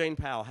 Jane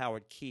Powell,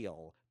 Howard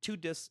Keel,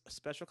 2-disc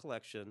special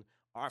collection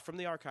from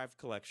the archive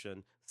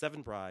collection,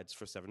 Seven Brides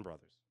for Seven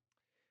Brothers.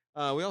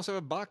 We also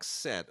have a box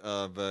set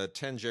of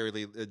 10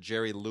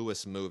 Jerry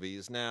Lewis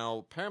movies.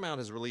 Now, Paramount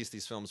has released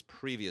these films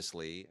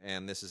previously,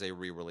 and this is a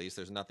re-release.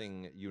 There's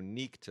nothing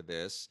unique to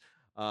this.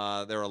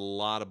 There are a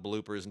lot of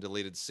bloopers and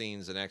deleted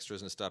scenes and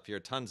extras and stuff here,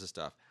 tons of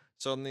stuff.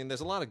 So, I mean, there's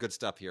a lot of good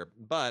stuff here,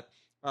 but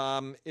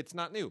it's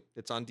not new.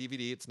 It's on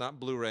DVD. It's not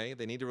Blu-ray.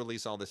 They need to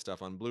release all this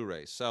stuff on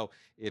Blu-ray. So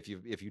if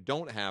you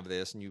don't have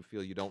this and you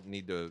feel you don't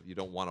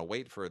want to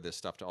wait for this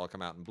stuff to all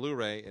come out in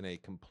Blu-ray in a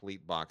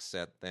complete box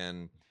set,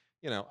 then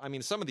I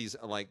mean, some of these,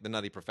 like The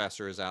Nutty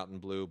Professor, is out in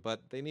blue,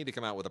 but they need to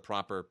come out with a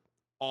proper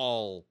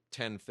all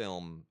 10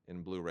 film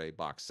in Blu-ray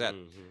box set.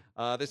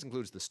 Mm-hmm. This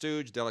includes The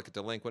Stooge, Delicate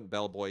Delinquent,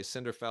 Bellboy,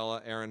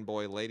 Cinderfella, Errand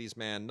Boy, Ladies'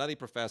 Man, Nutty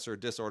Professor,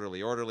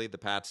 Disorderly Orderly, The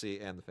Patsy,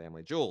 and The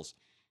Family Jewels.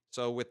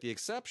 So with the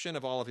exception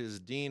of all of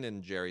his Dean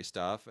and Jerry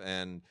stuff,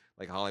 and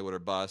like Hollywood or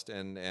Bust,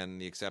 and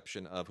the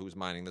exception of Who's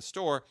Minding the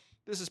Store,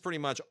 this is pretty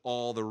much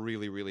all the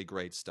really, really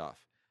great stuff.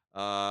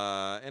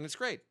 And it's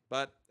great,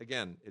 but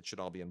again, it should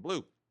all be in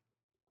blue.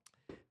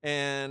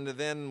 And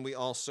then we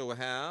also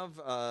have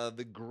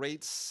The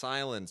Great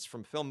Silence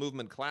from Film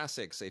Movement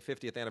Classics, a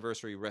 50th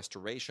anniversary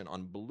restoration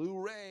on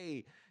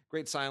Blu-ray.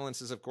 Great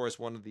Silence is, of course,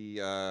 one of the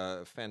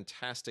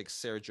fantastic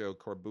Sergio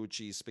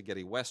Corbucci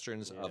spaghetti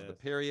westerns of the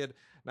period.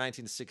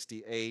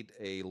 1968,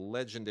 a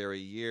legendary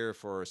year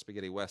for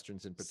spaghetti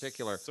westerns in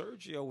particular.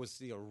 Sergio was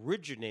the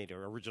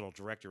original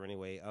director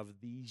anyway, of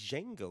the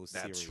Django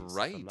series. That's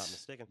right. If I'm not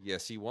mistaken.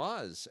 Yes, he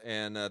was.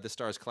 And this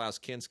stars Klaus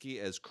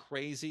Kinski, as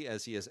crazy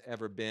as he has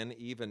ever been,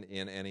 even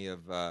in any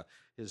of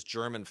his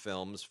German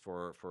films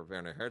for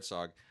Werner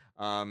Herzog.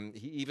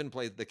 He even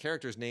played, the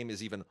character's name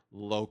is even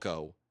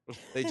Loco.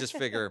 They just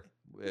figure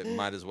it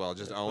might as well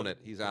just own it.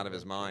 He's out of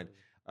his mind.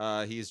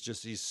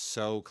 He's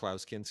so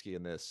Klaus Kinski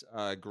in this.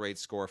 Great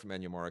score from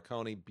Ennio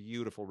Morricone,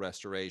 beautiful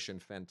restoration,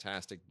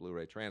 fantastic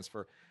Blu-ray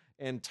transfer,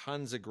 and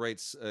tons of great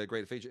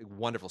features.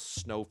 Wonderful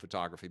snow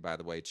photography, by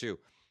the way, too.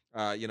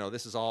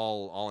 This is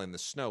all in the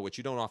snow, which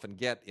you don't often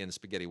get in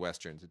spaghetti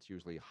westerns. It's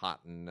usually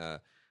hot and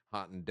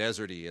hot and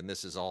deserty, and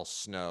this is all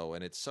snow,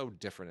 and it's so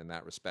different in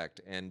that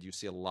respect. And you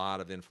see a lot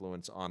of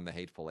influence on the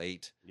Hateful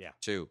Eight Yeah.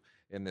 too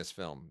in this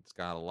film. It's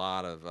got a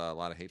lot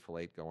of Hateful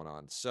Eight going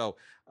on. So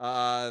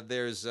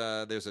there's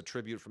a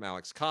tribute from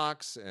Alex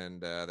Cox,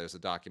 and there's a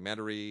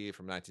documentary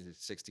from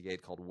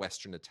 1968 called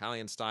Western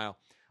Italian Style.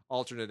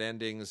 Alternate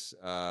endings.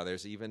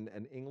 There's even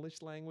an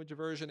English language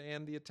version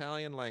and the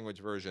Italian language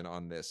version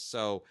on this.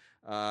 So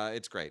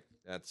it's great.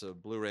 That's a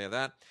Blu-ray of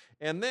that.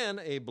 And then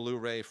a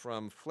Blu-ray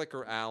from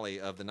Flicker Alley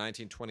of the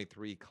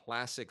 1923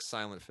 classic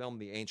silent film,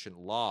 The Ancient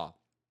Law,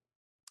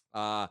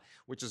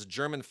 which is a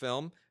German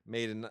film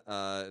made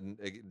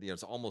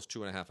it's almost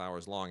 2.5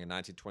 hours long in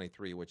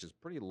 1923, which is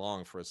pretty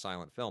long for a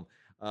silent film.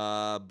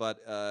 But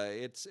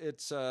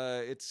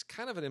it's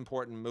kind of an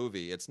important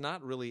movie. It's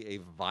not really a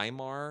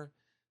Weimar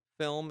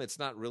film. It's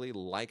not really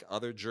like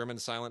other German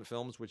silent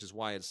films, which is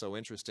why it's so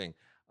interesting.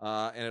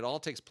 And it all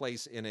takes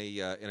place in a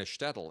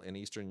shtetl in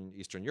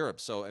Eastern Europe.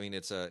 So I mean,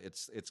 it's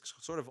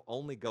sort of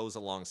only goes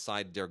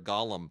alongside Der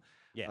Golem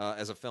Yeah.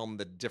 as a film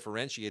that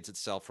differentiates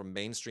itself from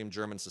mainstream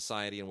German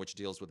society, and which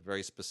deals with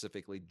very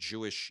specifically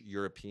Jewish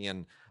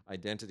European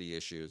identity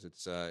issues.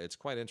 It's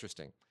quite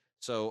interesting.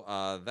 So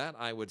that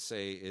I would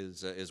say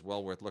is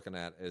well worth looking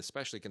at,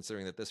 especially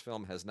considering that this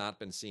film has not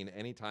been seen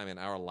any time in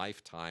our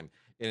lifetime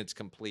in its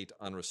complete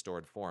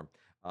unrestored form.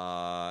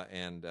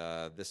 And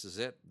this is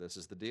it. This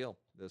is the deal.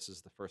 This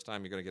is the first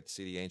time you're going to get to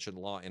see The Ancient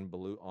Law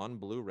on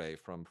Blu-ray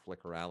from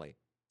Flicker Alley.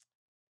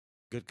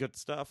 Good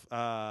stuff.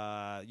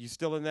 You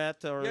still in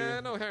that? Or Yeah,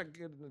 no,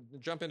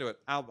 jump into it.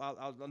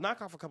 I'll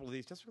knock off a couple of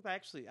these just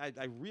because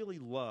I really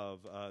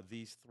love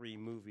these three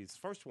movies.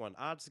 First one,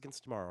 Odds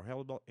Against Tomorrow,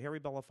 Harry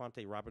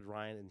Belafonte, Robert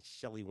Ryan, and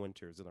Shelley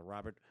Winters in a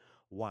Robert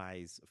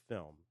Wise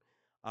film.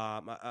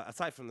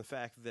 Aside from the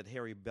fact that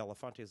Harry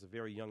Belafonte is a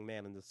very young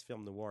man in this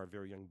film noir, a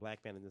very young black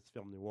man in this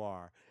film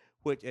noir,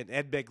 and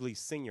Ed Begley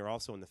Sr.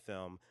 also in the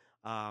film,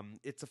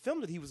 it's a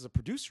film that he was a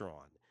producer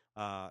on.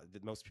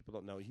 That most people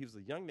don't know. He was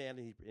a young man,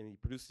 and he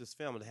produced this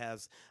film. It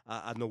has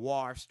a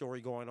noir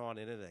story going on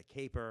in it, a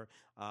caper.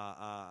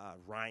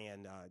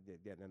 Ryan,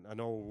 an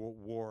old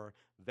war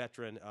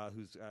veteran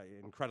who's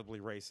incredibly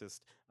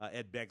racist.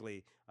 Ed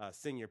Begley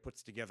Sr.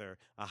 puts together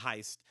a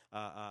heist,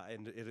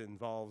 and it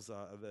involves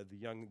the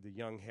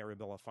young Harry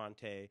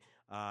Belafonte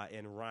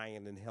and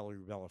Ryan and Harry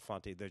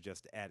Belafonte. They're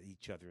just at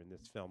each other in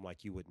this film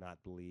like you would not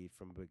believe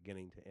from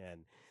beginning to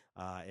end.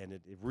 And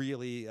it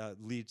really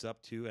leads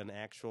up to an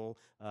actual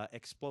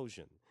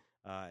explosion.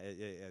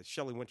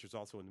 Shelley Winters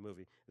also in the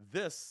movie.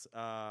 This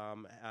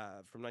from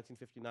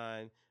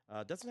 1959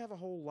 doesn't have a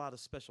whole lot of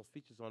special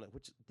features on it,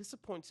 which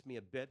disappoints me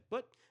a bit.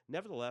 But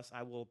nevertheless,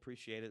 I will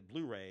appreciate it.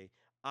 Blu-ray,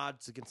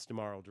 Odds Against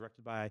Tomorrow,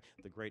 directed by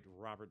the great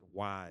Robert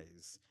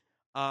Wise.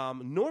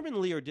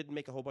 Norman Lear didn't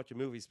make a whole bunch of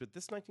movies, but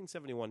this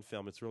 1971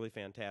 film, it's really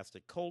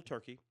fantastic. Cold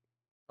Turkey.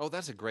 Oh,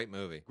 that's a great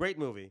movie. Great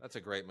movie. That's a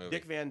great movie.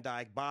 Dick Van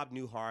Dyke, Bob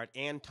Newhart,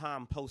 and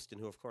Tom Poston,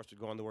 who, of course, would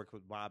go on to work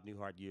with Bob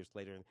Newhart years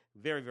later.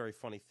 Very, very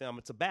funny film.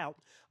 It's about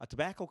a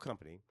tobacco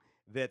company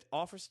that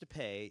offers to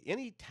pay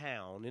any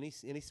town,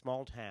 any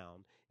small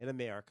town in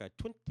America,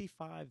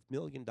 $25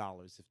 million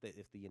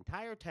if the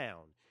entire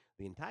town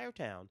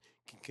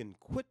can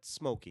quit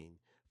smoking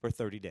for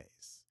 30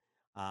 days.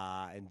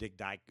 And Dick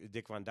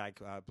Van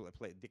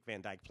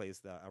Dyke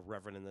plays a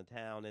reverend in the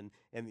town, and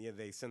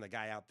they send a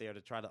guy out there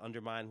to try to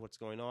undermine what's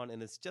going on,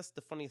 and it's just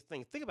the funniest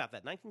thing. Think about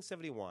that,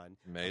 1971,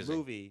 Amazing. a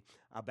movie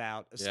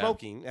about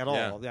smoking at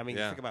all. Yeah. I mean,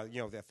 think about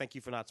thank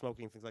you for not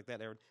smoking, things like that.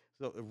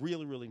 So a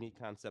really, really neat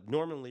concept.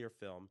 Norman Lear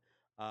film.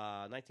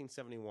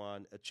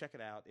 1971. Check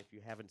it out if you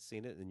haven't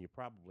seen it, and you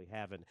probably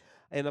haven't.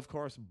 And of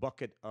course,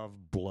 Bucket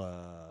of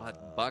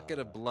Blood. Bucket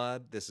of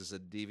Blood. This is a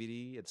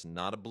DVD. It's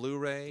not a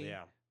Blu-ray.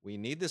 Yeah. We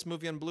need this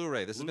movie on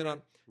Blu-ray. This has been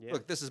on. Yeah.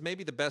 Look, this is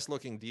maybe the best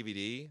looking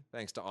DVD,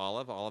 thanks to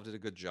Olive. Olive did a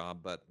good job,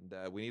 but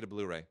we need a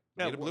Blu-ray.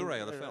 We need a Blu-ray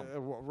of the film.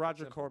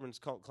 Roger Corman's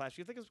Cult Clash.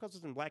 You think it's because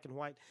it's in black and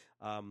white?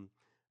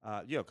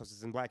 Because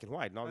it's in black and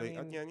white. No,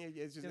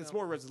 it's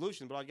more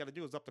resolution, but all you got to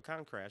do is up the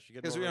contrast.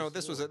 Because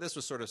this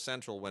was sort of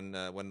central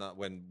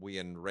when we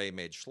and Ray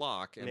made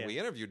Schlock, and we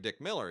interviewed Dick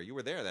Miller. You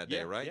were there that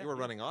day, right? You were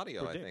running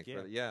audio, I think.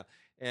 Yeah.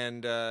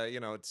 And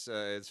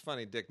it's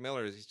funny. Dick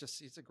Miller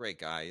he's a great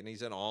guy, and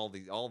he's in all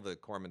the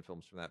Corman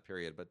films from that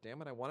period. But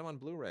damn it, I want him on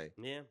Blu-ray.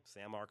 Yeah,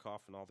 Sam Arkoff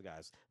and all the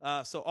guys.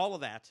 So all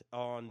of that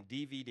on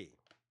DVD.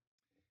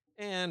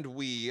 And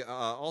we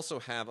also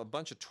have a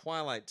bunch of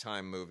Twilight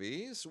Time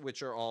movies,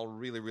 which are all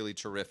really, really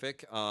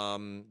terrific.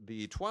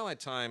 The Twilight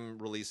Time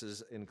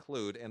releases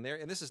include, and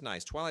this is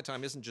nice. Twilight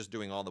Time isn't just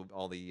doing all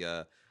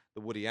the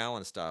Woody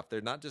Allen stuff.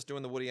 They're not just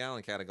doing the Woody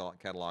Allen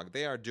catalog.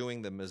 They are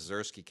doing the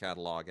Mazursky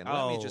catalog. And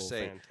let me just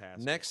say,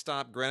 fantastic. Next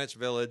Stop Greenwich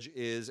Village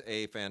is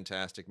a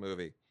fantastic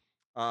movie.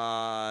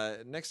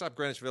 Next Stop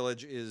Greenwich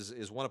Village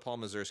is one of Paul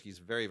Mazursky's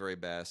very, very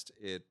best.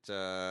 It's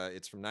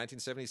from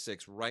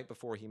 1976, right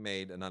before he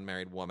made An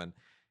Unmarried Woman.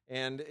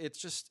 And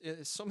it's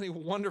so many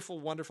wonderful,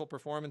 wonderful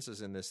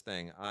performances in this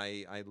thing.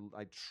 I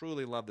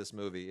truly love this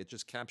movie. It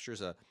just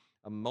captures a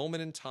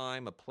moment in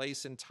time, a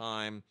place in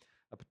time,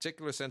 a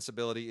particular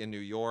sensibility in New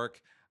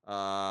York.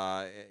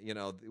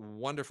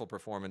 Wonderful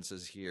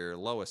performances here.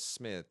 Lois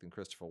Smith and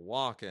Christopher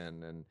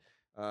Walken, and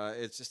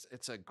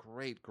it's a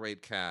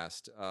great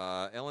cast.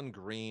 Ellen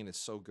Green is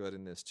so good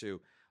in this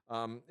too.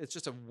 It's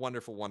just a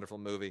wonderful, wonderful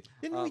movie.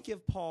 Didn't we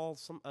give Paul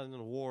an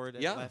award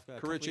at Yeah, a Career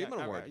couple of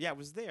Achievement Award. Yeah, I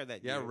was there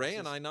that Yeah, year. Ray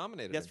and I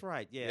nominated him. That's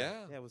right. Yeah, Yeah,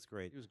 yeah, it was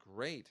great. he was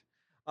great.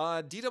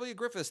 D.W.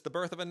 Griffith's The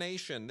Birth of a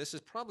Nation. This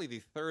is probably the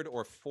third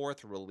or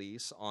fourth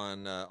release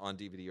on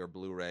DVD or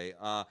Blu-ray.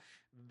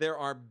 There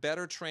are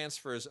better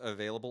transfers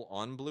available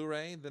on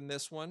Blu-ray than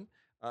this one,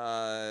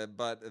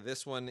 but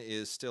this one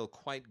is still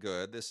quite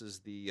good. This is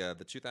the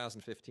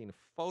 2015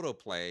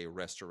 Photoplay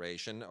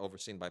restoration,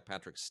 overseen by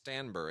Patrick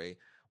Stanbury,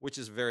 which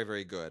is very,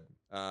 very good.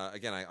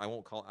 Again, I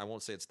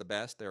won't say it's the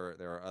best. There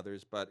are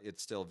others, but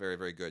it's still very,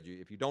 very good.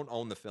 If you don't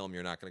own the film,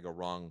 you're not going to go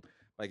wrong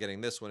by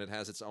getting this one. It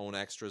has its own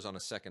extras on a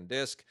second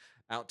disc,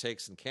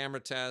 outtakes and camera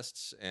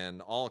tests,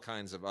 and all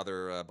kinds of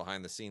other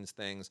behind-the-scenes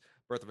things.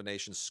 Birth of a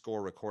Nation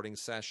score recording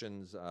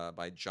sessions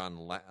by John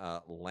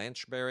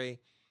Lanchberry.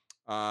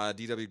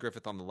 D.W.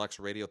 Griffith on the Lux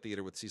Radio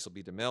Theater with Cecil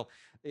B. DeMille.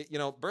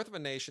 Birth of a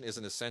Nation is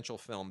an essential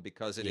film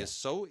because it is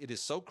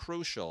so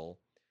crucial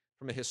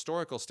from a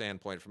historical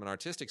standpoint, from an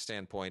artistic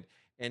standpoint,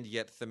 and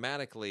yet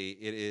thematically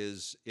it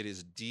is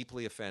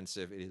deeply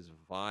offensive. It is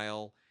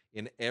vile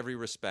in every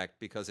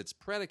respect because it's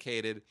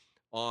predicated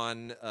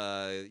on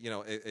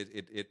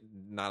it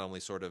not only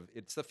sort of,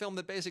 it's the film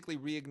that basically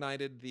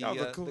reignited the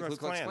Ku Klux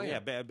Klan.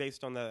 Yeah,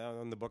 based on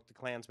the book The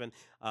Klansman.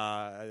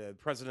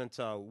 President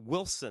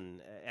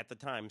Wilson at the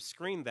time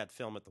screened that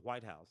film at the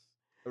White House.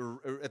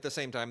 At the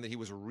same time that he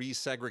was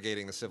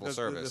resegregating the civil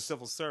service. The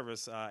civil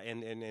service,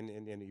 and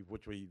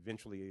which would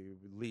eventually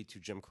lead to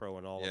Jim Crow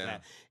and all of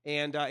that.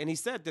 And he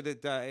said that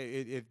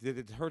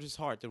it hurt his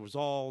heart. It was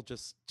all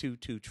just too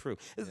true.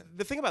 Yeah.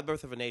 The thing about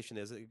Birth of a Nation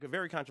is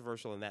very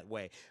controversial in that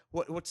way.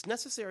 What's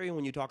necessary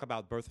when you talk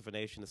about Birth of a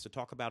Nation is to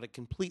talk about it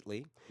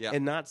completely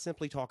and not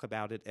simply talk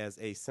about it as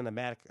a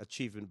cinematic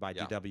achievement by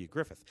D.W.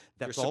 Griffith.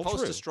 That's all true. You're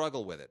supposed to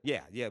struggle with it.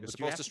 Yeah. But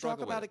you have to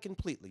talk about it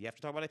completely. You have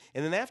to talk about it.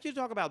 And then after you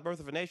talk about Birth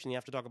of a Nation, you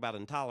have to talk about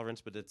intolerance,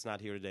 but it's not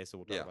here today, so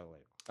we'll talk about it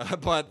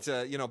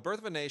later. Birth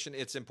of a Nation,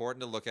 it's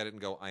important to look at it and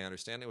go, I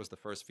understand it was the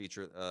first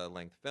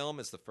feature-length film.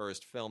 It's the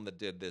first film that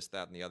did this,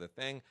 that, and the other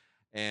thing,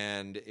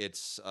 and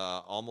it's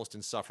almost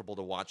insufferable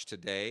to watch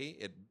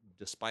today,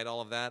 despite all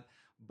of that.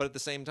 But at the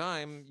same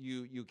time,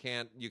 you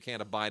can't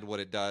abide what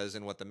it does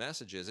and what the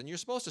message is, and you're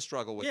supposed to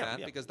struggle with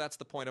that because that's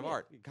the point of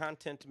art.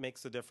 Content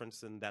makes a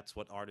difference, and that's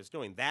what art is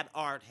doing. That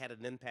art had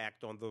an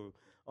impact on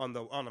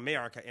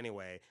America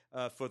anyway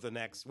for the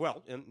next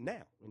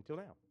until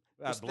now.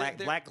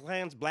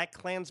 Black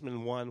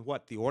Klansman won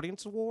what, the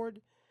Audience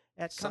Award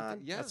at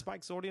Cannes? Yeah. At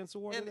Spike's Audience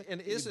Award, and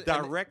it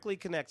directly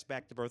connects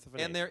back to Birth of a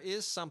Nation. And there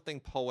is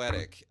something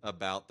poetic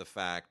about the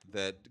fact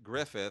that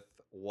Griffith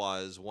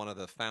was one of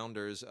the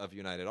founders of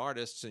United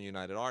Artists, and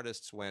United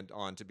Artists went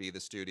on to be the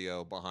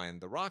studio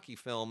behind the Rocky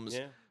films,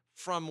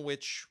 from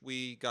which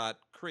we got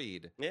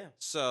Creed. Yeah.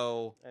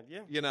 So,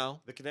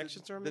 the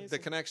connections are amazing. The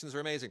connections are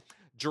amazing.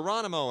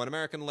 Geronimo, an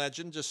American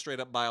legend, just straight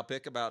up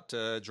biopic about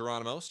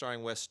Geronimo,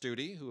 starring Wes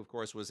Studi, who of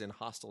course was in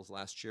Hostiles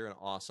last year and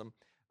awesome.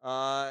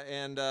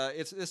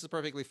 This is a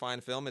perfectly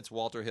fine film. It's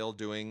Walter Hill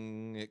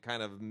doing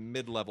kind of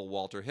mid-level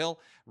Walter Hill.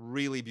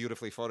 Really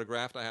beautifully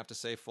photographed, I have to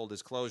say. Full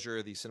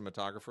disclosure, the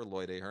cinematographer,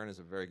 Lloyd Ahern, is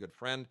a very good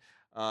friend.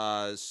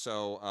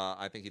 So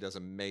I think he does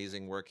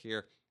amazing work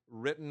here.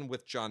 Written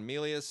with John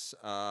Milius.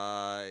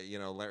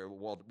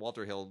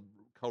 Walter Hill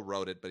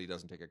co-wrote it, but he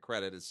doesn't take a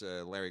credit. It's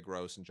Larry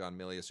Gross and John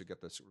Milius who get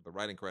the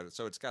writing credit.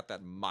 So it's got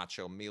that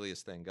macho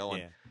Milius thing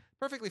going. Yeah.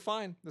 Perfectly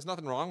fine. There's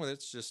nothing wrong with it.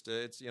 It's just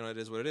it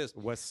is what it is.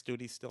 Wes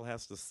Studi still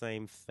has the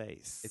same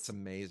face. It's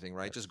amazing,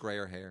 right? Just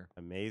grayer hair.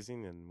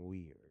 Amazing and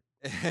weird.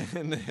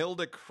 And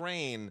Hilda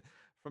Crane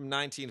from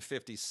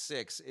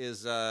 1956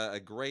 is a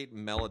great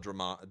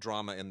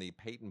drama in the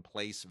Peyton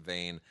Place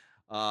vein.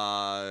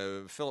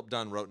 Philip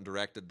Dunn wrote and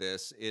directed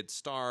this. It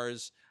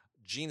stars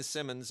Gene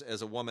Simmons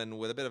as a woman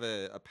with a bit of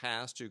a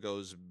past who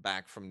goes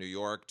back from New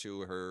York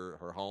to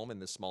her home in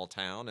this small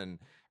town, and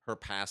her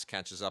past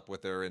catches up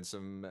with her in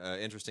some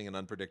interesting and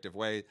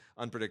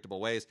unpredictable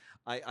ways.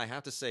 I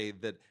have to say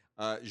that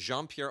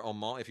Jean-Pierre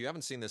Aumont, if you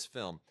haven't seen this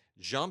film,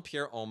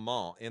 Jean-Pierre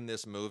Aumont in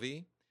this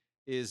movie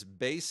is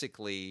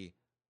basically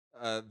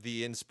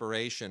the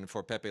inspiration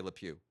for Pepe Le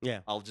Pew. Yeah.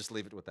 I'll just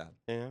leave it with that.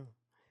 Yeah.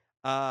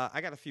 I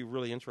got a few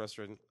really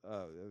interesting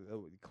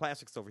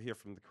classics over here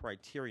from the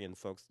Criterion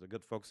folks, the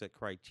good folks at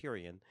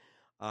Criterion,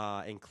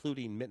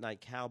 including Midnight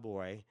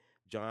Cowboy,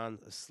 John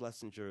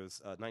Schlesinger's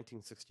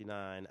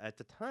 1969, at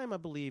the time, I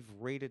believe,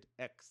 rated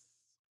X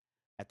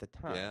at the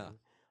time,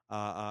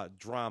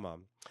 drama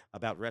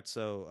about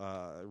Rizzo,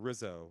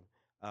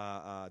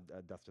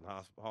 Dustin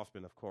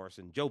Hoffman, of course,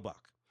 and Joe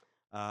Buck,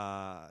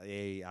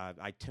 a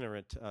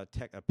itinerant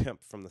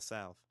pimp from the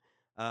South.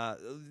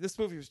 This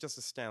movie was just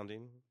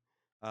astounding.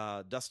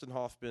 Dustin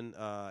Hoffman,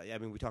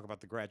 we talk about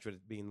The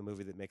Graduate being the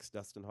movie that makes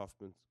Dustin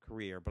Hoffman's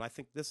career, but I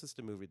think this is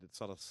the movie that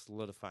sort of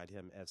solidified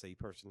him as a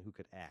person who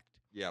could act.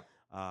 Yep.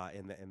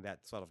 In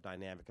that sort of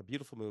dynamic. A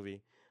beautiful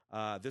movie.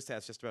 This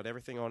has just about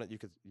everything on it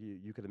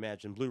you could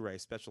imagine. Blu-ray,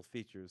 special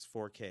features,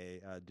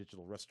 4K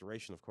digital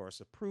restoration, of course,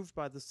 approved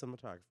by the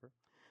cinematographer.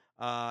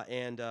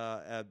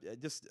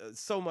 Just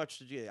so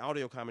much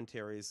audio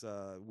commentaries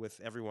with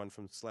everyone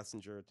from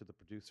Schlesinger to the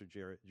producer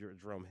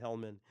Jerome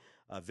Hellman,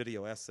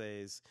 video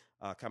essays,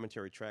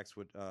 commentary tracks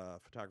with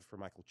photographer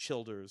Michael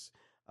Childers,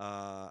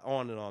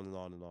 on and on and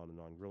on and on and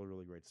on. Really,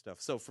 really great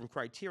stuff. So from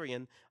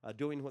Criterion,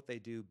 doing what they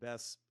do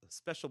best,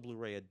 special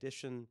Blu-ray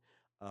edition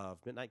of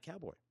Midnight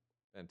Cowboy.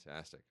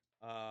 Fantastic.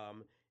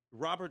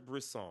 Robert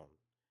Bresson.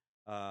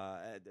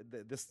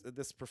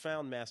 This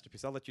profound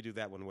masterpiece. I'll let you do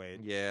that one, Wade.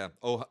 Yeah.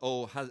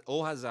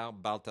 Hazar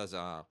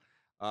Balthazar.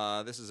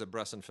 This is a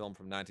Bresson film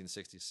from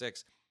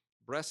 1966.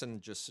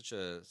 Bresson, just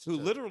who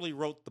literally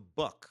wrote the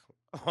book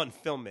on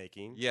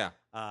filmmaking. Yeah.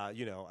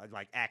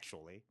 Like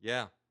actually.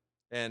 Yeah.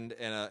 And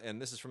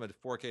this is from a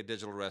 4K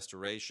digital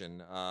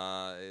restoration.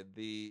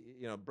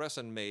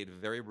 Bresson made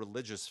very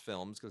religious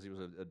films because he was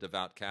a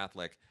devout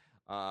Catholic.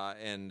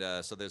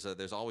 So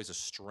there's always a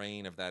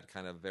strain of that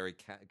kind of very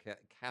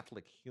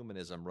Catholic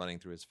humanism running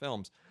through his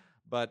films,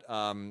 but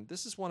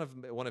this is one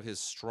of his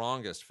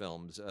strongest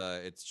films.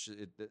 It's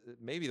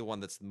maybe the one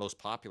that's the most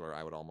popular,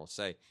 I would almost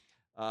say.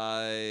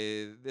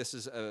 This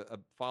is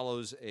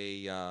follows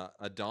a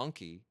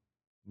donkey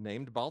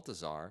named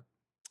Balthazar,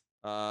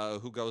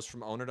 who goes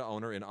from owner to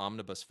owner in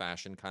omnibus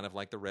fashion, kind of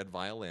like the Red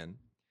Violin.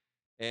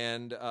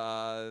 And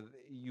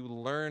you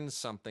learn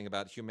something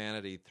about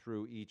humanity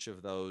through each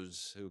of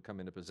those who come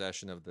into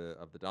possession of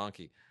the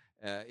donkey.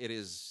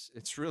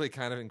 It's really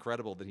kind of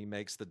incredible that he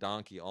makes the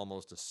donkey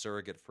almost a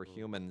surrogate for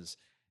humans,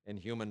 and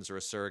humans are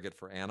a surrogate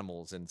for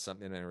animals in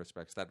many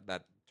respects.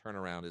 That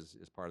turnaround is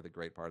the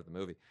great part of the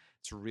movie.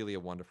 It's really a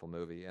wonderful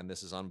movie, and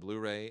this is on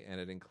Blu-ray,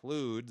 and it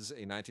includes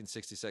a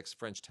 1966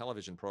 French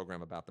television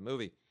program about the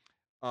movie.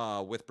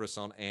 With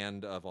Bresson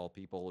and, of all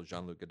people,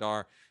 Jean-Luc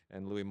Godard,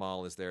 and Louis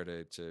Malle is there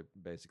to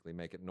basically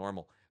make it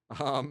normal.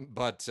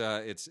 But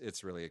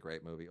it's really a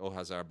great movie. Oh,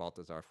 Hazar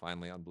Balthazar,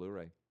 finally on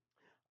Blu-ray.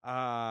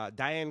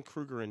 Diane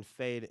Kruger and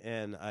Fade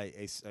in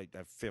a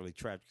fairly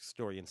tragic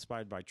story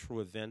inspired by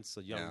true events.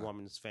 A young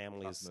woman's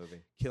family is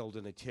killed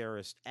in a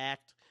terrorist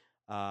act.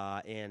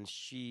 And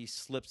she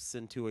slips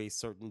into a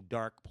certain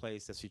dark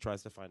place as she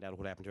tries to find out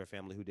what happened to her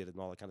family, who did it, and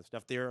all that kind of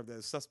stuff. The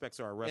suspects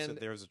are arrested.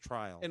 There's a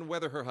trial, and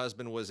whether her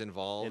husband was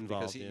involved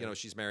because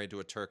she's married to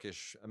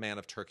a man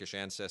of Turkish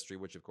ancestry,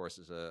 which of course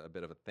is a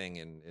bit of a thing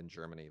in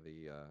Germany.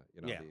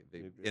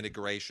 The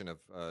integration of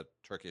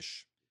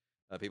Turkish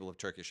people of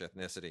Turkish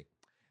ethnicity.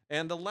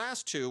 And the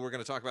last two we're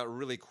going to talk about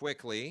really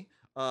quickly.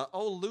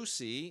 Oh,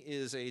 Lucy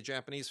is a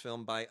Japanese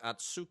film by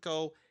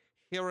Atsuko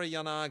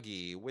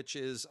Hirayanagi, which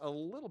is a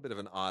little bit of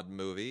an odd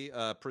movie,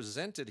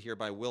 presented here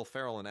by Will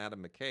Ferrell and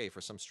Adam McKay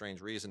for some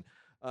strange reason.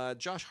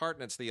 Josh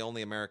Hartnett's the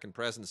only American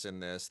presence in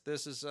this.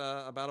 This is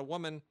about a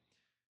woman,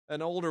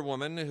 an older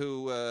woman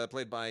who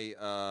played by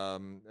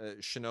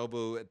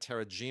Shinobu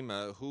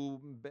Terajima, who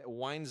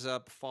winds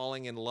up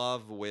falling in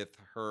love with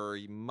her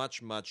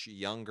much, much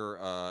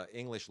younger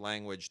English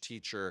language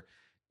teacher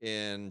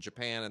in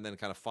Japan, and then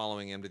kind of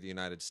following him to the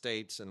United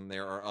States, and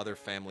there are other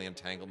family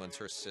entanglements,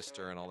 her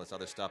sister, and all this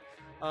other stuff.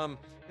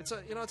 It's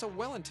a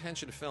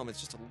well-intentioned film.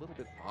 It's just a little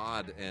bit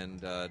odd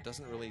and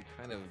doesn't really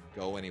kind of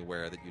go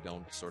anywhere that you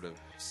don't sort of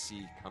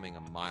see coming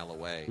a mile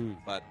away.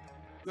 But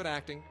good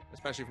acting,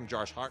 especially from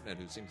Josh Hartnett,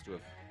 who seems to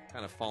have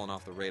kind of fallen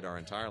off the radar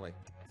entirely.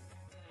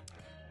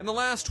 And the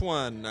last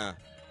one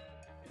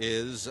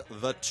is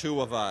The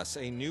Two of Us,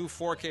 a new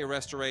 4K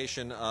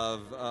restoration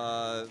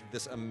of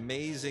this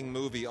amazing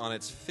movie on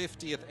its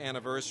 50th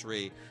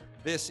anniversary.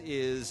 This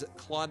is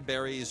Claude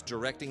Berry's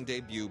directing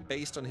debut,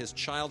 based on his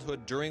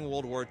childhood during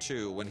World War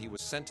II, when he was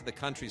sent to the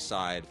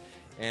countryside,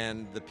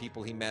 and the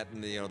people he met,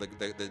 and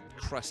the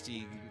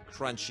crusty,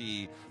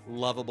 crunchy,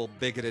 lovable,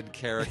 bigoted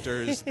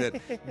characters that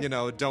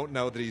don't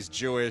know that he's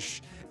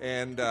Jewish.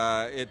 And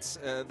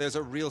there's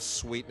a real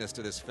sweetness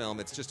to this film.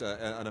 It's just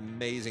an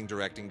amazing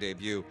directing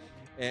debut.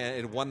 And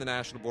it won the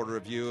National Board of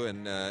Review,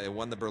 and it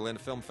won the Berlin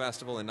Film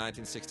Festival in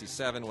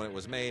 1967 when it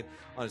was made.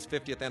 On its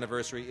 50th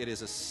anniversary, it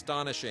is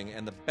astonishing.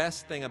 And the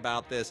best thing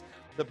about this,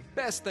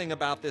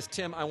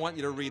 Tim, I want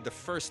you to read the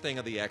first thing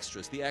of the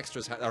extras. The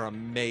extras are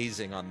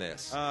amazing on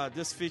this.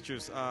 This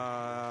features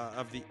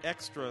of the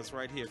extras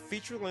right here.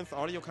 Feature-length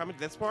audio comment,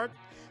 this part,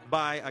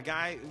 by a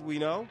guy we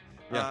know,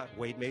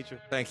 Wade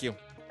Major. Thank you.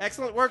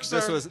 Excellent work,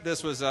 sir.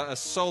 This was a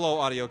solo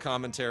audio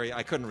commentary.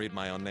 I couldn't read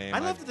my own name. I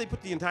love that they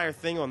put the entire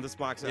thing on this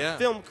box.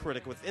 Film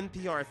critic with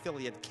NPR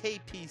affiliate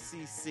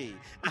KPCC.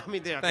 I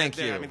mean, they're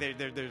cranking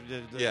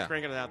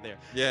it out there.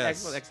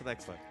 Yes. Excellent.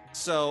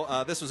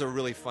 So this was a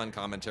really fun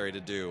commentary to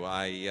do.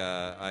 I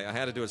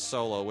had to do it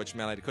solo, which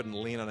meant I couldn't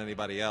lean on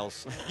anybody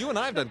else. You and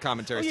I have done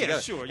commentaries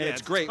together. Sure. And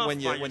it's great when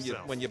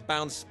you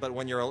bounce, but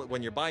when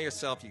you're by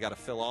yourself, you got to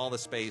fill all the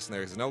space, and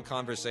there's no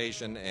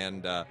conversation,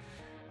 and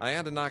I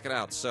had to knock it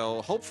out.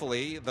 So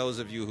hopefully, those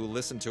of you who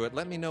listen to it,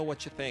 let me know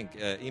what you think.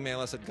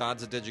 Email us at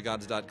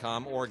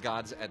gods@digigods.com or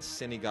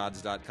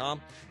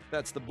gods@cinegods.com.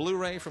 That's the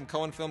Blu-ray from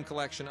Cohen Film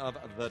Collection of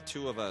The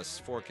Two of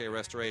Us, 4K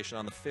restoration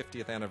on the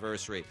 50th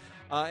anniversary.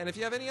 And if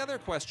you have any other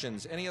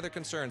questions, any other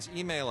concerns,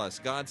 email us,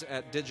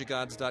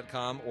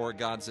 gods@digigods.com or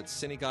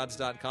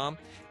gods@cinegods.com,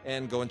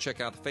 and go and check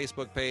out the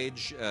Facebook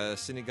page,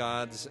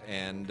 Cinegods,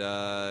 and,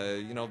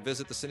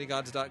 visit the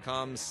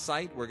cinegods.com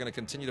site. We're going to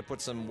continue to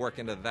put some work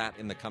into that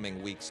in the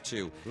coming weeks,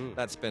 too.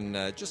 That's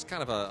been just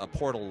kind of a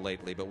portal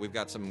lately, but we've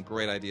got some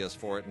great ideas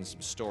for it and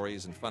some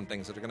stories and fun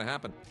things that are going to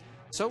happen.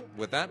 So,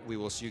 with that, we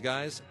will see you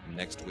guys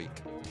next week.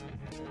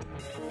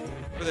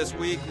 For this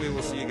week, we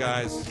will see you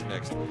guys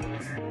next week.